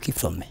else do you want to keep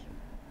from me?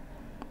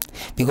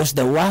 Because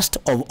the worst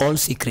of all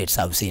secrets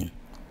I've seen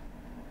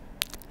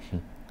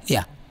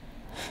Yeah.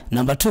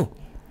 Number two,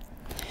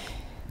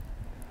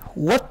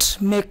 what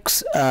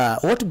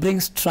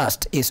brings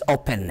trust is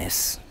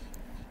openness.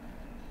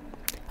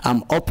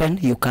 I'm open.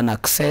 You can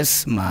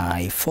access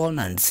my phone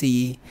and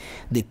see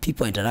the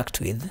people I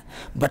interact with,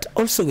 but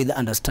also with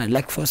understanding.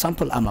 Like, for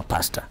example, I'm a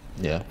pastor.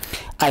 Yeah.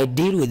 I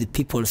deal with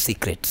people's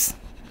secrets.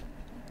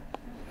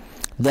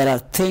 There are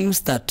things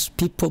that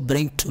people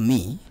bring to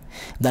me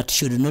that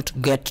should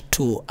not get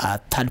to a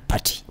third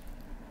party.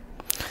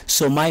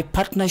 So my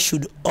partner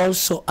should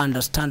also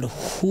understand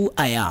who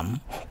I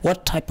am,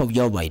 what type of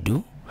job I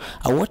do,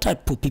 and what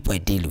type of people I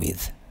deal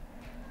with.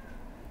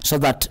 So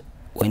that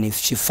if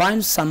she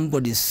finds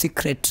somebody's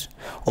secret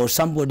or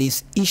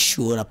somebody's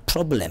issue or a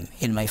problem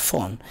in my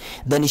phone,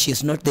 then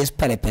she's not this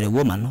peri-peri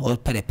woman or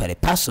peri-peri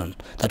person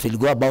that will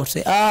go about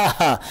say,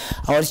 I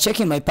was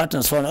checking my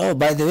partner's phone. Oh,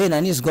 by the way,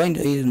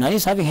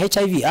 Nani's having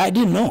HIV. I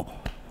didn't know.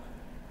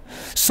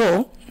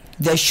 So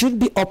there should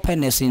be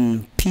openness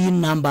in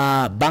PIN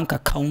number, bank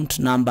account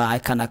number. I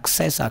can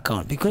access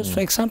account because, for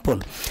example,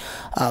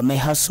 may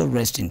her soul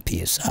rest in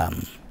peace.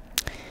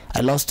 I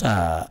lost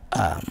a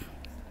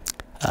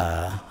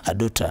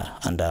daughter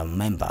and a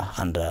member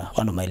and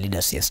one of my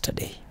leaders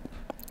yesterday.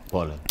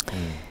 Paula.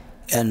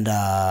 And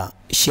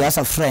she has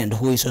a friend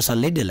who is also a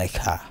lady like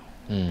her.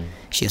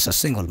 She is a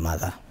single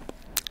mother,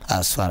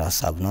 as far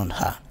as I've known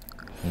her.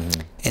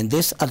 And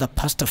this other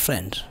pastor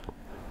friend,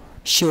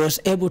 she was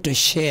able to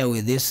share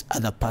with this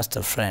other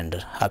pastor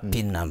friend her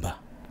PIN number.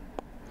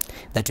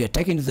 That we are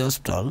taking to the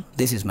hospital,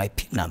 this is my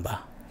PIN number.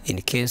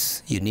 In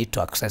case you need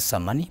to access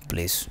some money,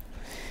 please,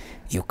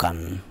 you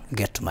can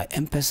get to my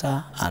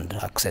M-Pesa and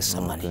access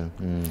some money.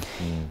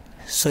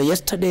 So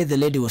yesterday the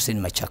lady was in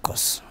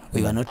Machakos.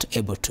 We were not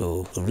able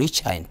to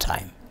reach her in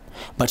time,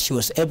 but she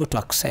was able to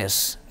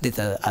access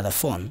the other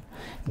phone,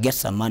 get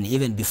some money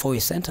even before we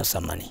sent her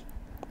some money.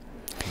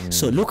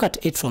 So look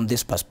at it from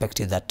this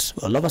perspective that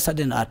all of a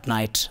sudden at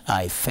night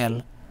I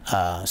fell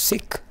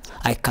sick.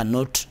 I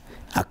cannot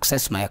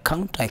access my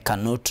account. I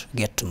cannot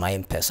get to my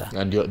M-Pesa.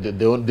 And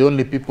the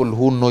only people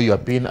who know your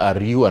PIN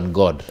are you and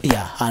God.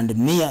 Yeah, and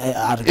me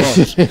are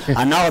God.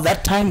 And now at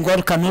that time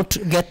God cannot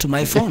get to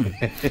my phone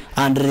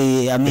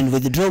and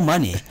withdraw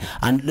money.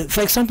 And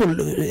for example,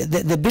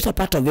 the bitter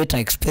part of it I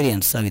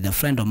experienced with a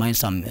friend of mine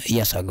some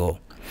years ago.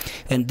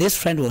 And this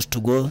friend was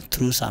to go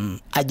through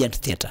some urgent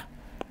theater.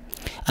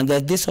 And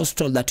there's this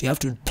hospital that you have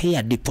to pay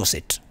a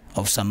deposit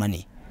of some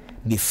money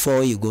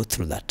before you go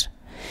through that.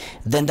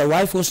 Then the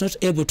wife was not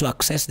able to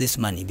access this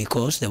money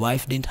because the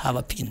wife didn't have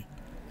a PIN.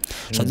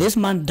 So this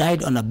man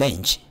died on a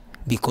bench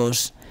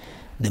because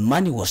the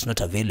money was not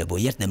available,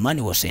 yet the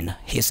money was in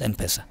his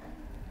M-Pesa.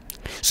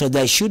 So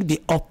there should be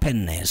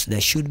openness.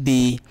 There should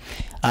be,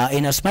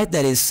 in as much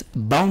there is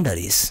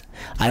boundaries.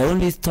 I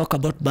only talk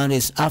about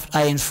boundaries after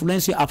I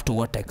influence you up to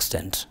what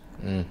extent.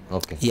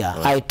 Okay. Yeah,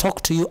 right. I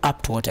talk to you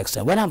up to what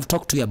extent. When I've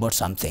talked to you about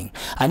something,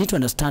 I need to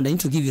understand. I need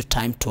to give you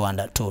time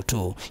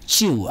to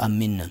chew.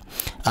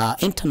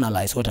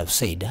 Internalize what I've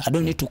said. I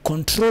don't need to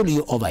control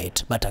you over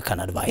it, but I can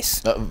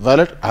advise.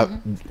 Violet,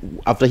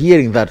 after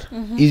hearing that,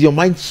 is your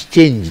mind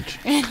changed,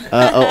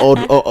 or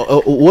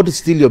what is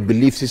still your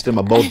belief system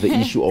about the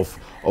issue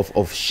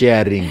of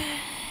sharing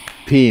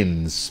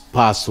pins,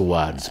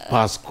 passwords,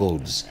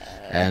 passcodes?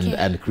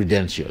 And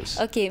credentials.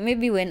 Okay,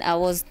 maybe when I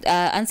was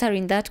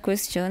answering that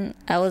question,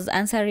 I was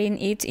answering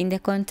it in the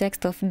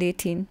context of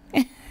dating.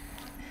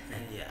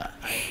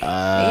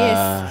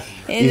 Yes,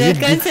 in the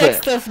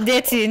context of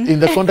dating. In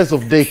the context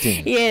of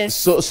dating. Yes.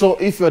 So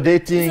if you're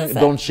dating,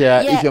 don't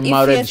share. Yeah, if you're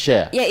married,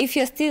 share. Yeah, if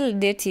you're still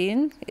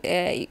dating,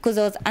 because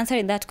I was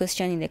answering that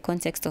question in the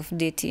context of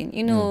dating.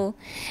 You know,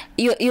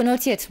 you're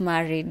not yet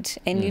married,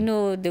 and you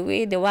know the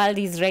way the world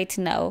is right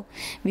now.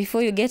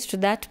 Before you get to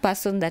that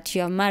person that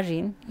you are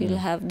marrying, you'll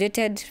have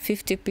dated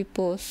 50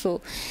 people.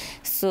 So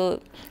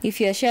if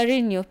you're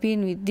sharing your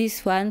PIN with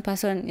this one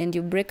person and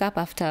you break up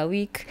after a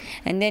week,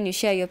 and then you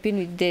share your PIN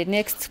with the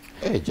next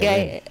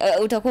guy,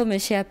 utakuwa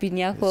umeshare PIN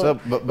yako na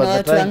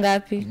watu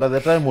wangapi? By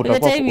the time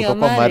utakuwa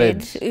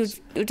married,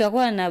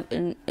 utakuwa na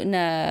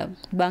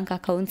bank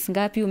accounts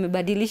ngapi,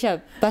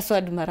 umebadilisha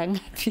password mara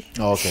ngapi?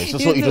 Okay, so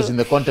it was in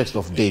the context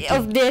of dating.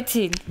 Of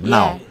dating.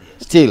 Now,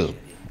 still,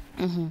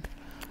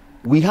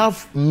 we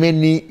have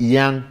many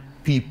young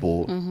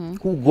people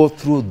who go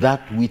through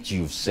that which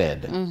you've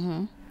said.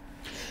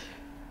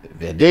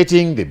 They're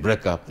dating, they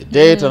break up. They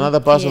date another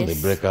person, they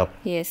break up.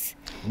 Yes.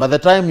 By the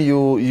time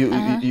you're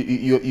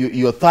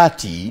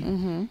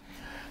 30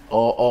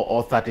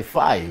 or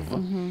 35,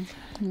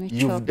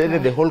 you've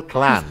dated the whole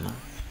clan,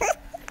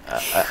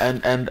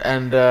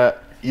 and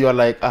you're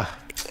like,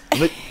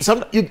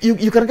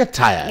 you can get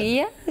tired.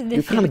 Yeah, definitely.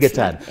 You can't get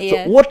tired.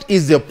 Yeah. So what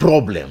is the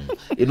problem?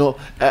 You know,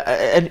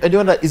 and you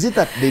wonder, is it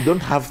that they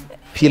don't have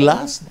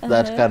pillars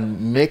that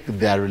can make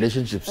their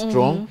relationship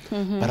strong,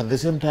 but at the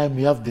same time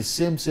you have the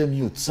same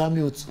youth, some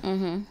youths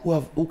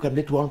who can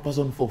date one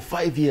person for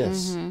 5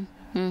 years,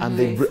 and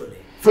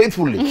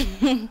faithfully.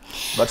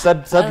 But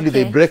suddenly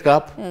they break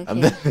up,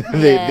 and then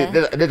they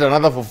date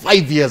another for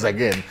 5 years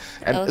again.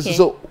 And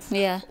so,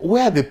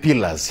 where are the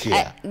pillars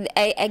here?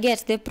 I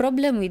get the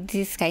problem with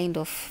this kind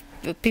of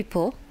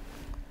people.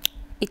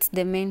 It's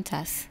the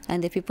mentors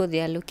and the people they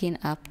are looking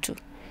up to.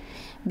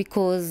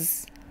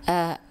 Because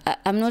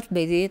I'm not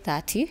by the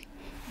 30,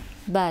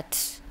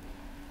 but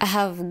I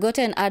have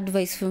gotten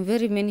advice from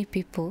very many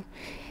people.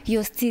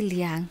 You're still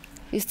young.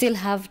 You still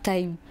have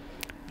time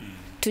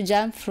to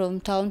jump from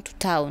town to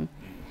town,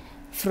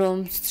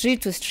 from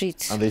street to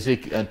street. And they say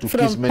to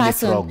kiss many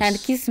frogs.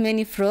 And kiss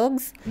many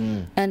frogs,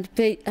 and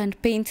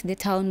paint the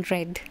town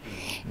red.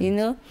 You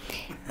know,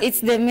 it's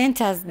the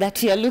mentors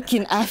that you are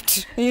looking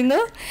after. You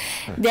know,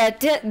 they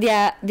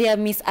are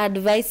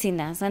misadvising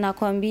us. And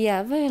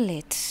akwambia,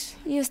 Violet,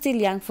 you're still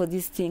young for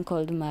this thing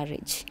called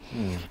marriage.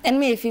 And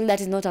me, I feel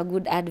that is not a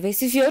good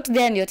advice. If you're out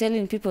there and you're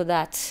telling people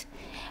that,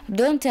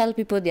 don't tell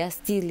people they are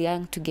still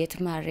young to get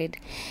married.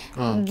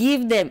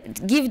 Give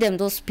them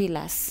those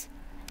pillars.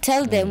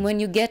 Tell them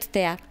when you get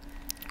there,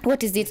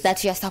 what is it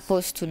that you are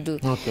supposed to do.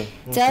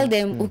 Tell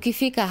them,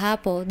 ukifika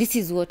hapo, this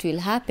is what will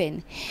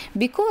happen.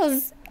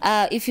 Because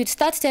if you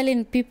start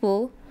telling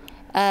people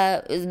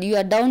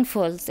your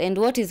downfalls and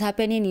what is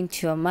happening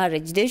into your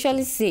marriage, they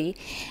usually say,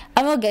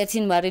 I'm not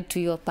getting married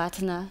to your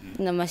partner,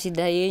 na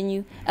mashida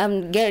yenyu.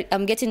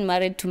 I'm getting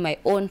married to my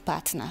own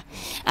partner.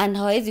 And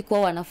hawezi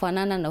kuwa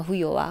wanafanana na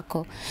huyo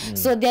wako.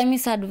 So they are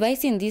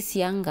misadvising these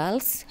young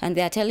girls, and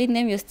they are telling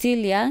them you're still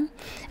young.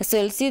 So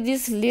you'll see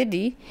this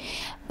lady,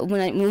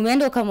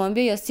 mumeenda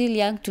ukamwambia you're still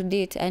young to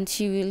date, and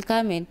she will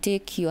come and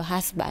take your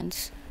husband.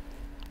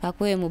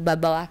 Akwe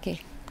mubaba wake.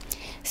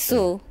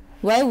 So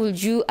why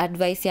would you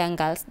advise young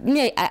girls?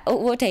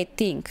 What I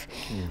think,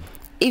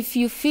 if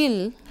you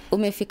feel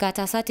umefika at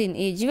a certain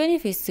age, even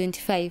if it's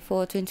 25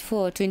 or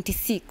 24 or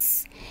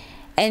 26,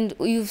 and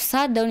you've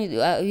sat down, you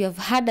have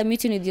had a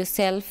meeting with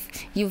yourself,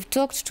 you've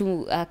talked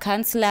to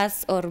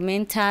counselors or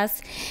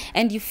mentors,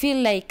 and you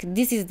feel like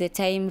this is the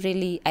time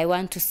really I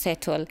want to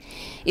settle.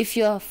 If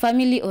you're a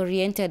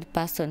family-oriented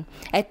person,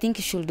 I think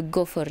you should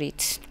go for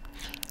it.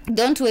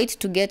 Don't wait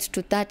to get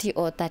to 30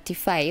 or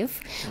 35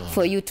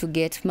 for you to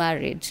get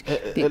married.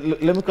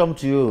 Let me come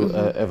to you,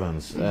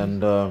 Evans.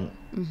 And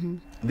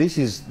this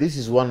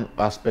is one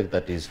aspect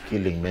that is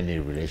killing many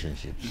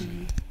relationships.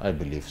 I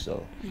believe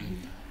so.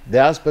 The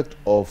aspect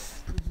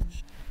of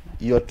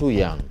you're too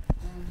young,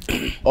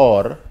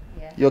 or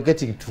you're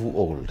getting too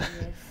old.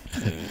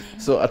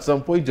 So at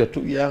some point you're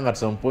too young, at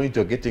some point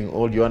you're getting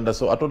old. You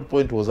understand? So at what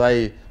point was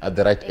I at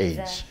the right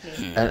age?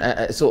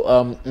 And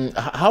so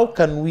how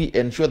can we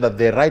ensure that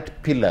the right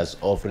pillars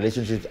of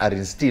relationships are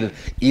instilled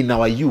in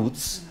our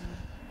youths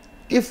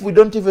if we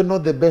don't even know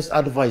the best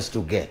advice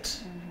to get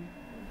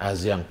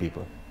as young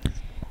people?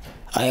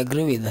 I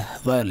agree with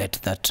Violet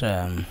that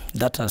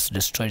that has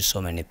destroyed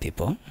so many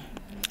people.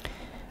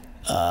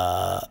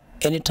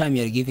 Anytime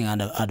you're giving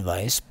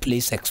advice,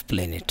 please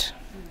explain it.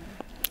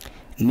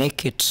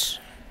 Make it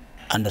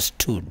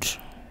understood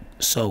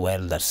so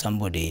well that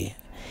somebody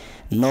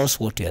knows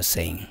what you are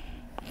saying.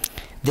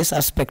 This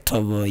aspect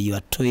of you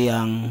are too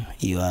young,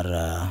 you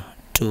are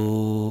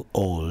too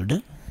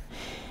old.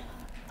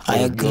 I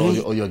agree.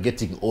 Or you're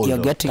getting old. You're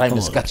getting Time old.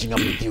 is catching up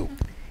with you.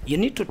 You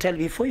need to tell me,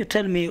 before you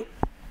tell me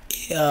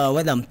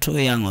whether I'm too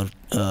young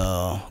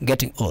or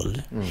getting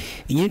old,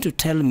 you need to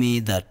tell me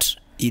that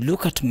you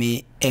look at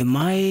me, am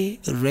I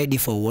ready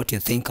for what you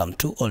think I'm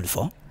too old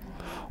for?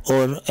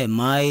 Or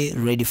am I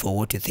ready for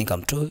what you think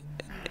I'm too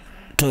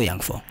young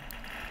for?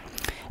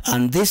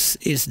 And this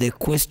is the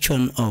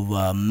question of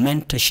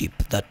mentorship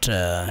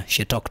that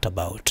she talked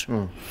about.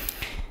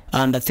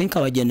 And I think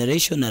our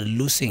generation are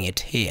losing it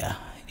here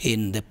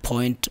in the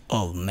point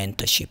of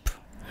mentorship.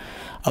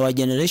 Our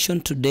generation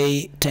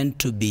today tend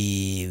to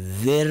be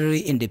very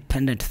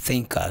independent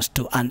thinkers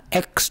to an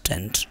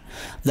extent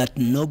that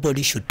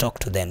nobody should talk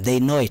to them. They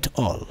know it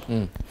all.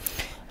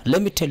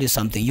 Let me tell you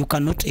something, you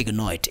cannot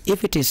ignore it.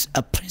 If it is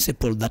a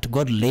principle that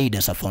God laid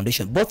as a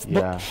foundation,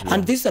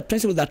 and this is a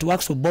principle that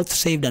works for both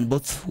saved and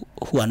both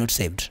who are not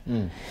saved.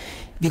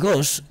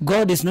 Because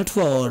God is not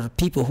for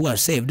people who are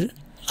saved,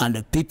 and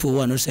the people who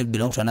are not saved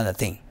belong to another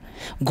thing.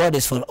 God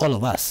is for all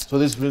of us. So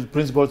these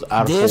principles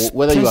are for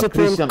whether you are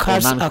Christian or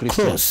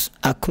non-Christian.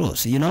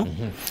 Across, you know.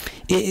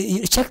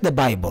 You check the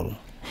Bible.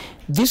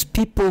 These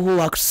people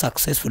who are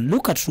successful,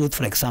 look at Ruth,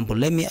 for example.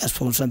 Let me ask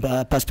from some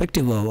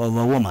perspective of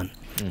a woman.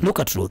 Look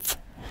at Ruth.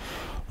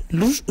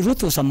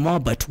 Ruth was a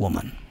Moabite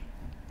woman.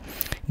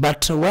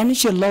 But when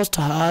she lost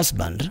her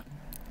husband,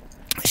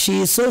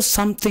 she saw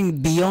something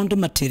beyond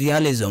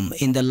materialism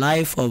in the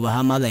life of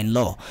her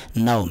mother-in-law,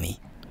 Naomi.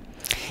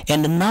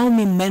 And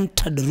Naomi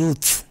mentored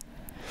Ruth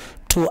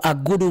to a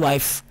good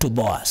wife to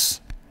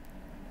Boaz.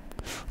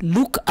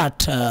 Look at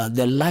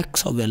the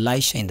likes of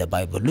Elisha in the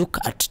Bible. Look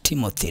at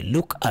Timothy.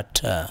 Look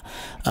at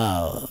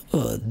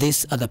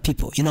these other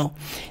people. You know,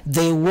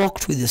 they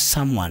walked with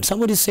someone.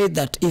 Somebody said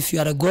that if you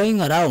are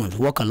going around,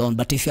 walk alone.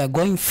 But if you are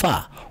going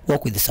far,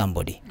 walk with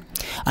somebody.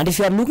 And if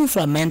you are looking for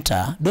a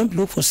mentor, don't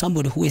look for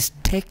somebody who is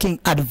taking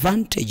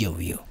advantage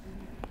of you.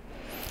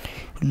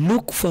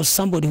 Look for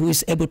somebody who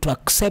is able to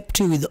accept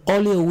you with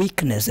all your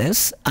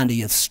weaknesses and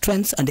your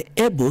strengths, and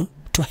able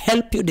to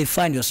help you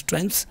define your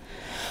strengths,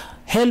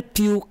 help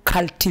you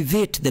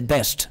cultivate the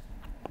best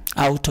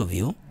out of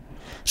you,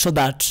 so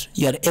that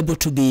you are able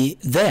to be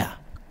there.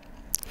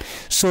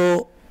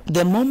 So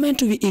the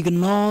moment we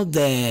ignore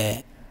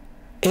the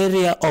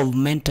area of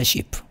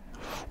mentorship,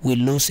 we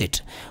lose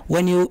it.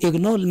 When you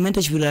ignore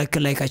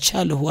mentorship like a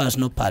child who has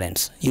no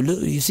parents,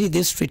 you see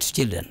these street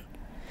children,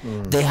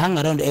 they hang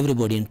around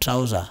everybody in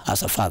trouser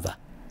as a father,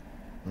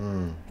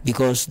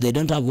 because they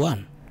don't have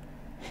one.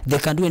 They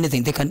can do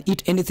anything, they can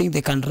eat anything,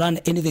 they can run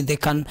anything, they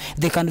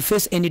can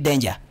face any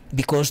danger,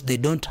 because they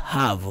don't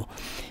have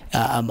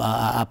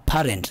a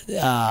parent.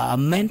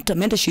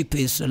 Mentorship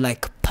is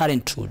like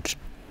parenthood.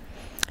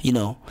 You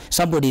know,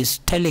 somebody is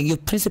telling you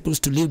principles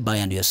to live by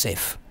and you're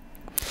safe.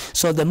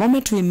 So the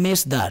moment we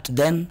miss that,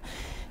 then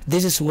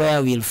this is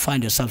where we'll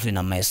find yourself in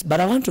a mess.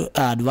 But I want to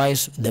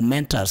advise the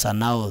mentors and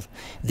now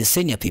the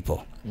senior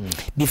people.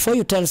 Before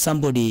you tell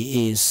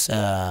somebody is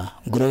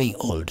growing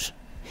old,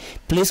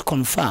 please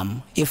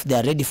confirm if they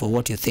are ready for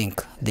what you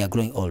think they are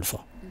growing old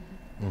for.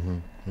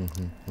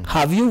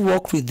 Have you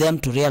worked with them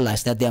to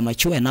realize that they are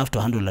mature enough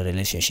to handle a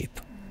relationship?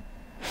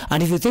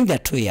 And if you think they're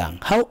too young,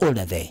 how old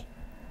are they?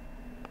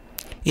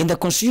 In the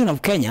Constitution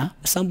of Kenya,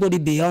 somebody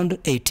beyond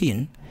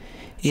 18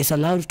 is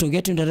allowed to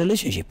get into a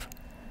relationship,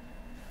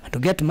 to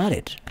get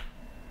married.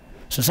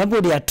 So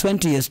somebody at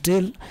 20 is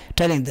still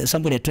telling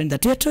somebody at 20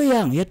 that you're too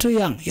young, you're too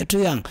young, you're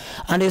too young.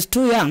 And it's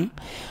too young.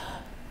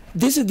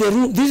 This is the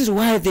room. This is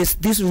why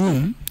this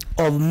room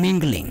of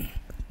mingling.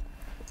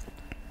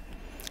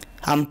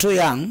 I'm too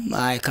young,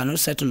 I cannot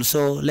settle,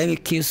 so let me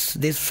kiss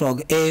this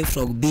frog A,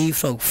 frog B,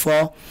 frog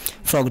 4,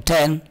 frog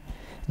 10.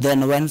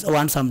 Then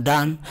once I'm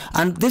done,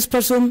 and this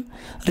person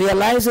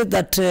realizes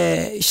that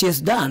she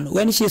is done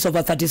when she is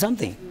over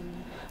 30-something,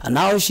 and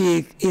now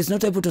she is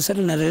not able to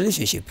settle in a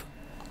relationship.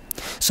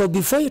 So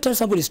before you tell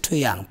somebody is too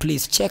young,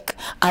 please check,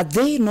 are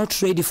they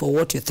not ready for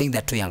what you think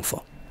they're too young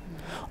for?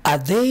 Are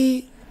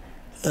they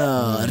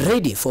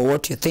ready for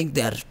what you think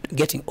they are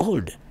getting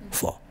old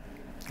for?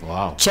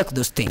 Wow. Check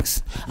those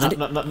things. I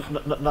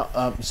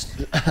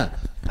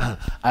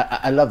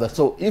love that.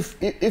 So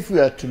if we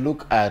are to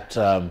look at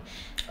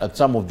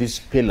some of these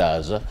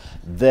pillars,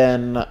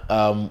 then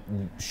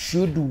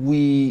should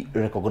we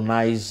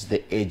recognize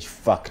the age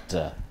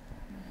factor?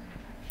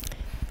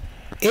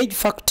 Age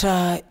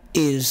factor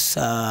is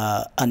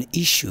an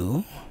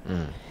issue.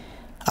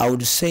 I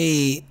would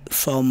say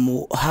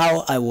from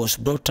how I was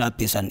brought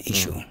up is an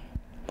issue.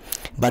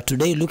 But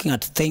today, looking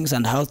at things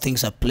and how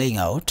things are playing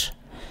out,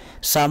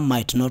 some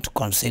might not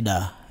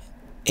consider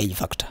age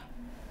factor.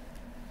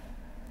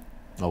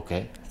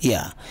 Okay.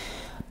 Yeah.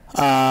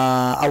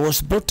 I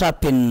was brought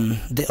up on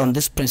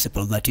this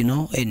principle that, you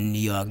know, when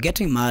you are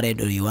getting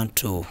married or you want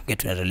to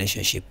get in a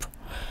relationship,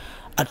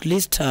 at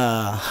least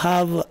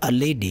have a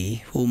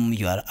lady whom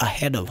you are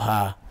ahead of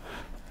her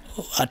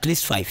at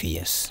least 5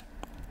 years.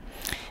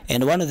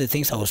 And one of the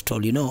things I was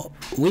told, you know,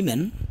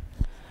 women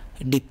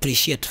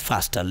depreciate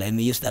faster. Let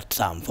me use that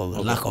term for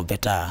lack of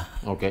better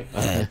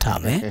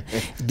term.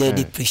 They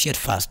depreciate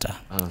faster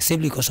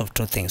simply because of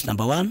two things.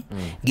 Number one,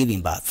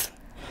 giving birth.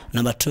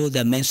 Number two,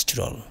 their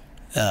menstrual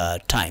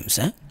times.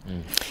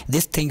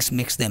 These things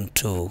makes them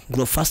to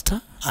grow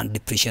faster and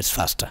depreciate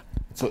faster.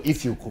 So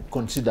if you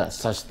consider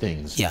such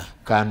things, yeah,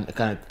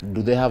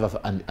 do they have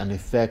an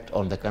effect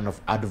on the kind of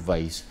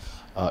advice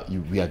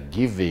we are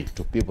giving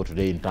to people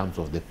today in terms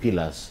of the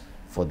pillars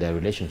for their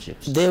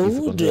relationships? They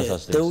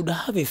would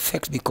have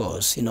effects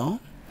because, you know,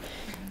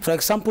 for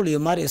example, you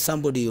marry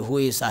somebody who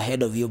is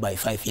ahead of you by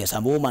 5 years,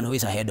 a woman who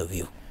is ahead of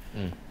you.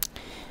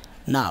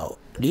 Now,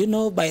 do you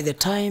know by the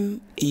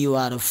time you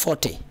are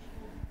 40,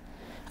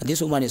 and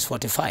this woman is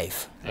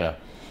 45,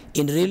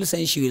 in real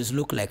sense she will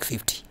look like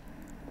 50.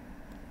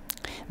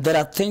 There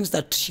are things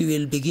that she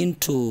will begin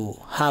to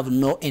have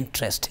no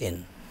interest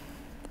in.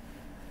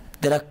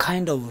 There are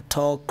kind of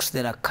talks,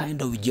 there are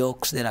kind of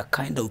jokes, there are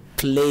kind of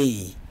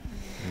play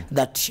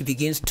that she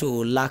begins to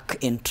lack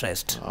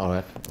interest. All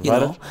right. You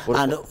know,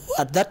 and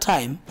at that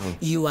time,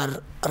 you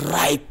are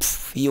ripe.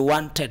 You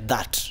wanted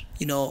that.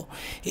 You know,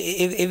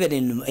 even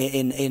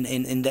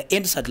in the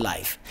inside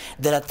life,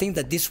 there are things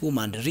that this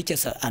woman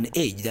reaches an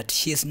age that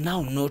she is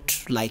now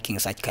not liking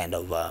such kind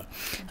of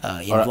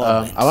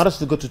involvement. I want us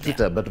to go to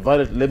Twitter, but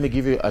Violet, let me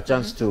give you a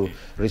chance to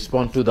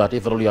respond to that.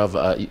 If at all you have,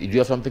 do you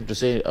have something to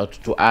say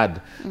to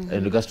add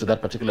in regards to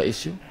that particular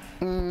issue?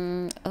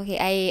 Okay,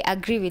 I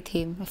agree with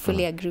him. I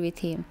fully agree with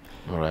him.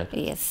 All right.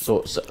 Yes.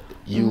 So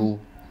you,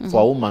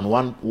 for a woman,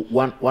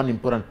 one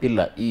important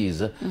pillar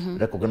is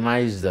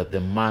recognize that the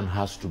man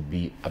has to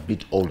be a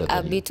bit older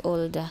than you. A bit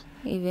older.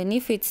 Even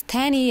if it's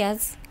 10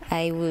 years,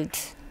 I would.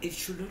 It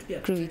should not be a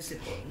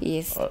principle.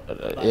 Yes.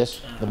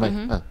 Yes.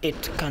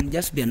 It can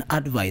just be an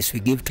advice we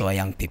give to our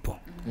young people.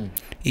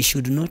 It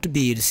should not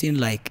be seen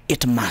like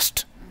it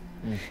must.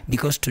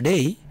 Because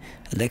today,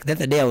 like the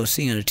other day I was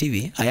seeing on the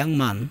TV, a young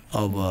man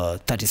of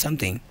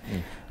 30-something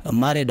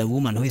married a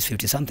woman who is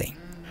 50-something.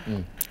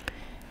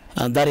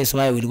 And that is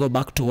why we'll go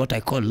back to what I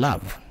call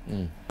love.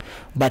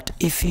 But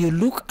if you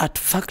look at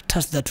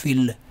factors that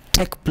will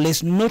take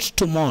place not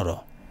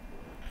tomorrow,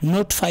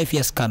 not 5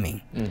 years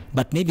coming,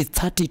 but maybe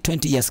 30,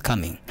 20 years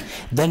coming,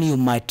 then you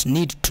might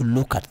need to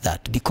look at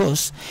that,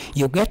 because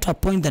you get to a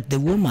point that the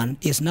woman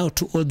is now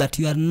too old that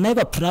you are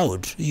never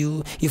proud.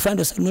 You find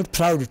yourself not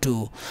proud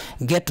to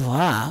get to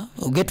her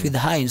or get with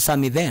her in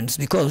some events,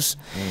 because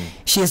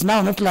she is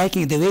now not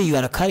liking the way you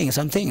are carrying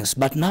some things.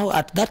 But now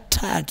at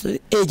that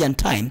age and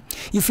time,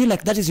 you feel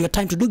like that is your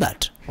time to do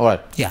that. All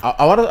right. Yeah.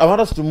 I want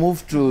us to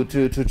move to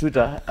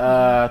Twitter.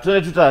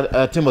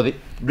 Twitter, Timothy,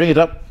 bring it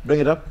up.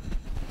 Bring it up.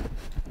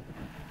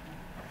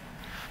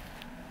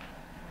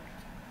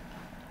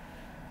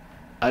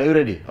 Are you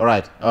ready? All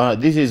right.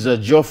 This is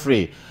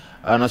Geoffrey.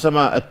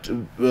 Nasema,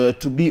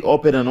 to be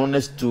open and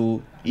honest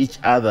to each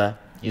other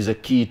is a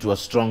key to a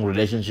strong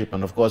relationship.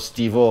 And of course,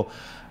 Stevo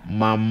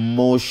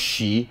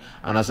Mamoshi.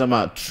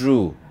 Anasema,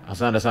 true.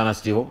 Asante sana,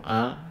 Stevo.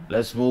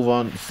 Let's move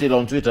on. Still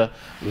on Twitter,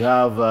 we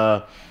have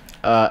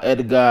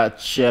Edgar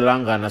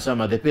Chelanga.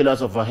 Anasema, the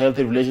pillars of a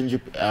healthy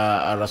relationship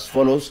are as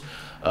follows.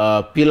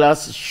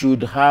 Partners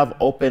should have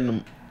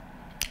open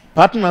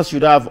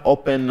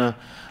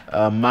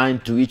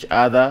mind to each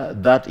other.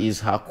 That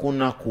is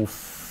hakuna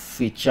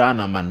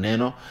kufichana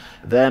maneno.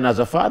 Then as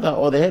a father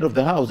or the head of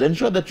the house,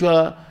 ensure that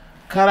your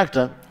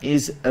character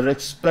is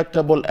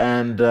respectable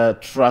and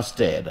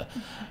trusted.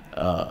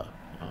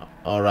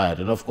 All right.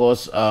 And of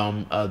course,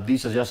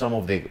 these are just some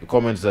of the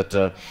comments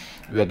that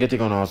we are getting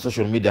on our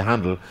social media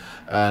handle.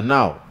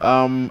 Now,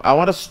 I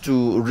want us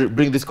to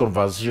bring this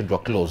conversation to a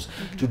close.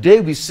 Today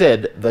we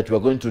said that we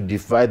are going to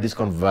divide this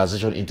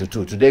conversation into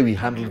two. Today we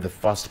handled the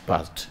first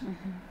part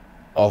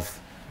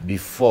of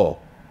before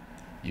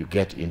you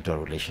get into a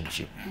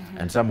relationship,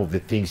 and some of the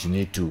things you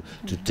need to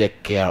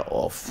take care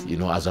of. You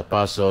know, as a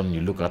person,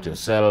 you look at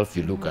yourself,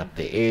 you look at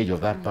the age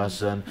of that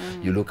person,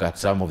 you look at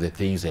some of the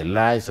things they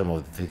like, some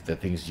of the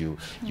things you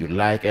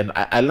like. And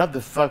I love the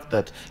fact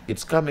that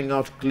it's coming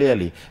out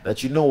clearly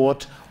that, you know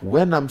what,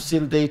 when I'm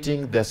still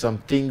dating, there's some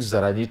things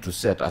that I need to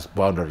set as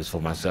boundaries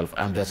for myself,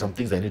 and there's some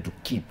things I need to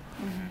keep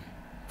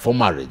for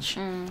marriage.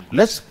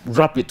 Let's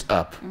wrap it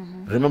up.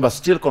 Remember,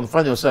 still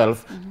confine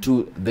yourself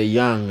to the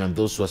young and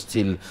those who are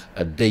still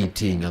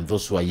dating and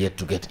those who are yet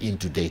to get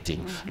into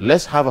dating.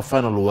 Let's have a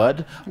final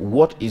word.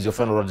 What is your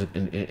final word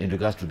in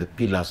regards to the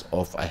pillars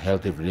of a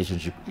healthy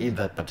relationship in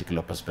that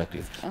particular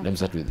perspective? Let me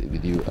start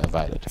with you,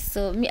 Violet.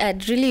 So me,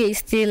 I'd really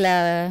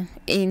still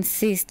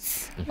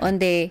insist on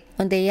the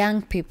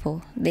young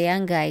people, the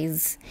young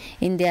guys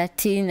in their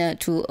teen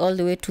to all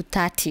the way to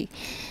 30.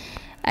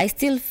 I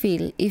still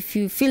feel, if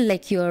you feel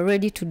like you're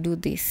ready to do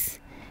this,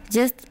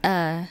 just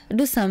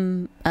do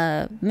some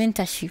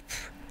mentorship,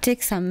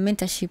 take some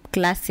mentorship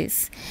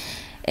classes,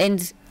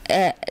 and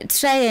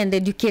try and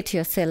educate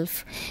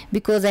yourself.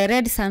 Because I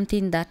read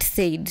something that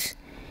said,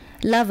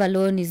 love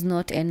alone is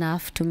not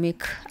enough to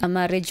make a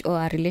marriage or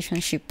a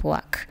relationship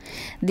work.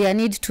 There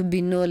needs to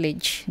be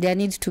knowledge. There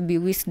needs to be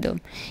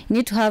wisdom. You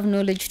need to have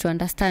knowledge to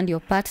understand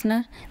your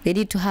partner. They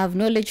need to have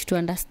knowledge to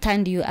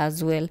understand you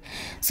as well.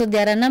 So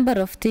there are a number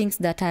of things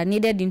that are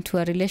needed into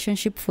a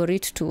relationship for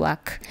it to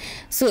work.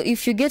 So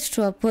if you get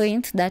to a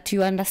point that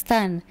you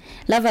understand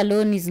love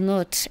alone is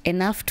not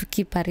enough to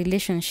keep a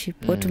relationship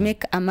or to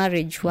make a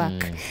marriage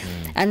work,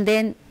 and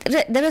then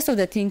the rest of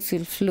the things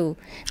will flow.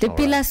 The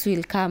pillars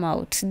will come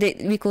out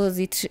because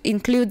it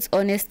includes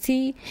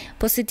honesty,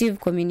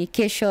 positive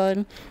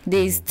communication,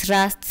 there is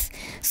trust.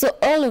 So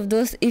all of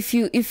those, if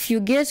you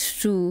get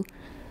to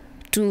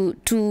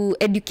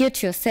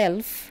educate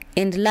yourself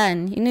and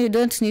learn, you know, you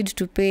don't need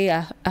to pay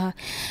a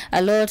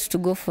lot to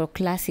go for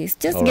classes.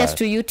 Just get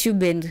to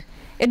YouTube and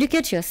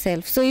educate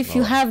yourself. So if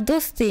you have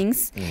those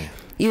things,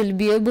 you'll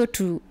be able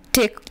to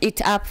take it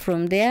up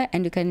from there,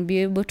 and you can be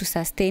able to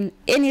sustain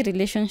any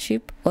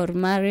relationship or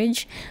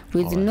marriage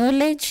with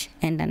knowledge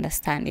and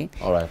understanding.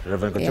 All right,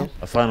 Reverend Kochoo,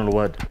 a final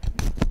word.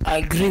 I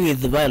agree with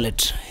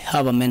Violet.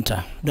 Have a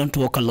mentor. Don't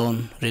walk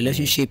alone.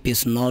 Relationship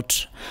is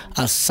not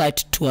a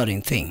sight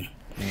touring thing.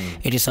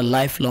 It is a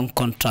lifelong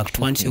contract.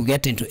 Once you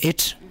get into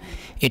it,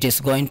 it is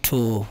going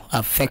to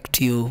affect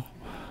you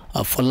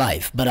for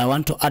life. But I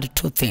want to add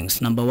two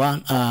things. Number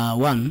one,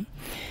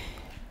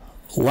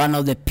 one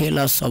of the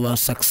pillars of a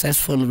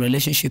successful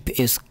relationship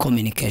is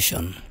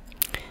communication.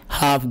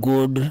 Have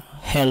good,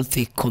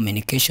 healthy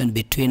communication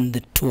between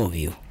the two of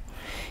you.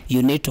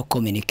 You need to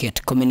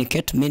communicate.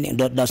 Communicate meaning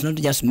that does not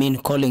just mean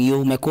calling you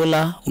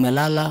umekula,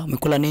 umelala,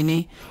 umekula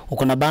nini,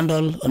 ukona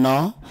bundle.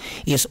 No,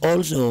 it's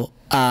also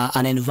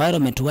an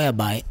environment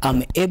whereby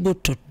I'm able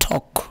to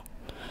talk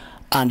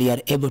and you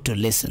are able to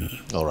listen.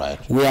 All right.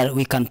 Where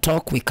we can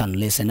talk, we can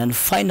listen. And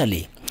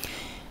finally,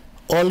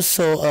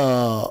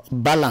 also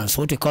balance,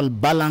 what we call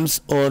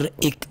balance or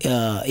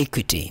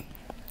equity.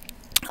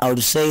 I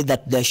would say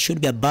that there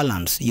should be a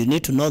balance. You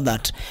need to know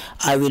that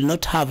I will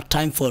not have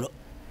time for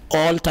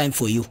all time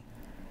for you.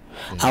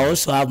 I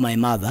also have my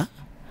mother.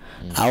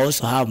 I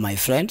also have my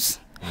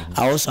friends.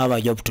 I also have a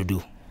job to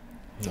do.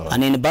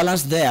 And in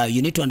balance there,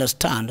 you need to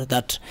understand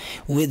that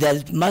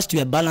there must be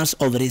a balance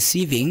of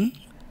receiving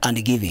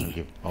and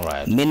giving. All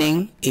right.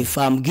 Meaning, if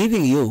I'm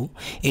giving you,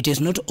 it is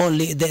not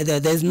only,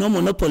 there's no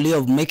monopoly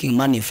of making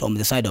money from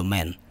the side of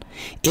men.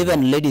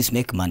 Even ladies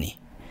make money.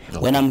 Okay.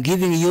 When I'm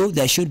giving you,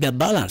 there should be a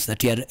balance,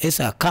 that you are,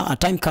 a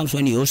time comes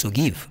when you also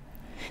give.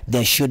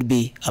 There should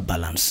be a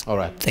balance. All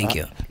right. Thank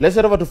you. Let's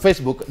head over to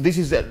Facebook. This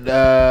is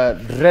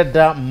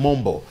Reda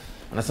Mombo.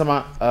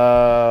 Anasema,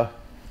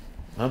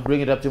 I'll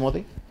bring it up,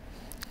 Timothy.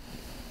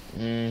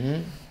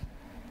 And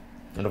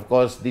of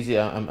course, this is,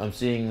 I'm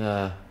seeing,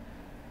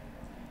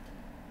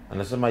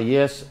 Anasema,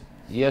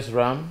 yes,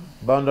 Ram,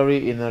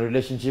 boundary in a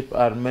relationship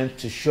are meant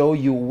to show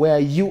you where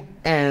you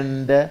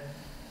end,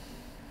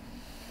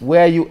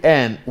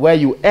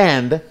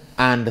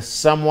 and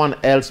someone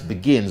else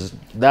begins.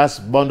 Thus,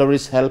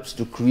 boundaries helps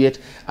to create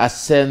a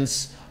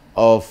sense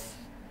of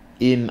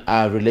in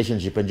a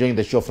relationship. Enjoying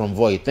the show from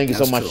Void. Thank you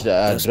so much,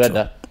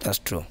 Dreda. That's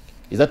true.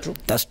 Is that true?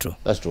 That's true.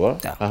 That's true. Huh?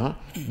 Yeah.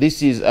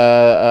 This is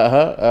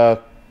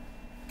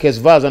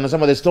Kesvaz, and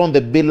some of the stone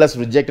the builders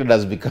rejected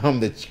has become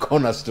the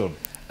cornerstone.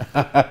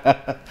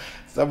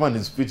 Someone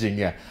is preaching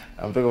here.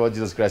 I'm talking about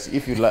Jesus Christ.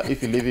 If you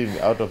leave him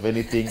out of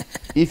anything,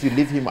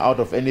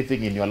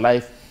 in your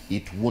life,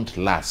 it won't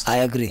last. I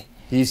agree.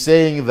 He's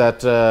saying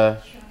that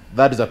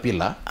that is a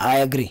pillar. I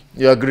agree.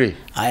 You agree?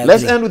 I agree.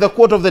 Let's end with the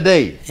quote of the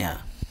day. Yeah.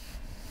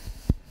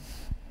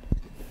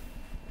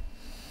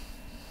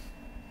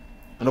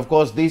 And of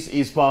course, this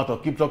is part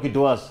of keep talking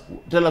to us.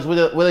 Tell us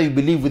whether you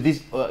believe with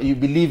this, you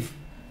believe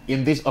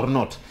in this or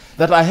not.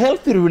 That a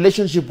healthy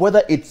relationship,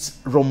 whether it's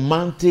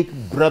romantic,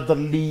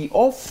 brotherly,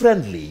 or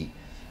friendly,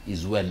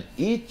 is when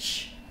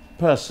each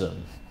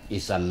person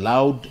is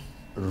allowed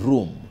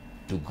room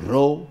to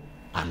grow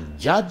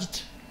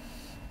unjudged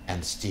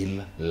and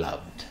still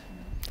loved.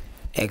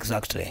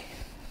 Exactly.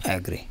 I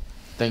agree.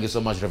 Thank you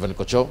so much, Reverend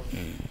Kochoo.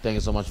 Thank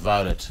you so much,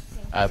 Violet.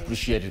 I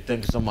appreciate it.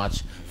 Thank you so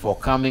much for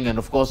coming. And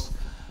of course,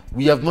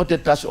 we have not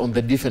yet touched on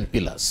the different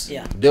pillars.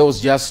 Yeah. There was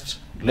just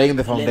laying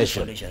the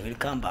foundation. We'll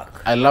come back.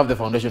 I love the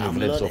foundation we've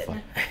laid so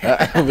far.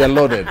 We are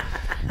loaded.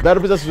 That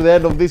brings us to the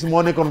end of this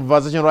morning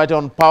conversation right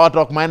on Power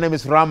Talk. My name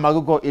is Ram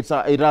Aguko.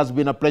 It has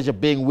been a pleasure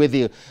being with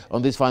you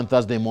on this fine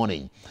Thursday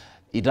morning.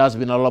 It has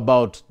been all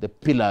about the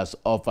pillars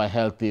of a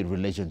healthy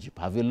relationship.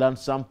 Have you learned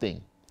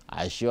something?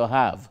 I sure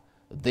have.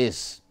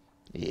 This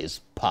is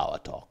Power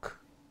Talk.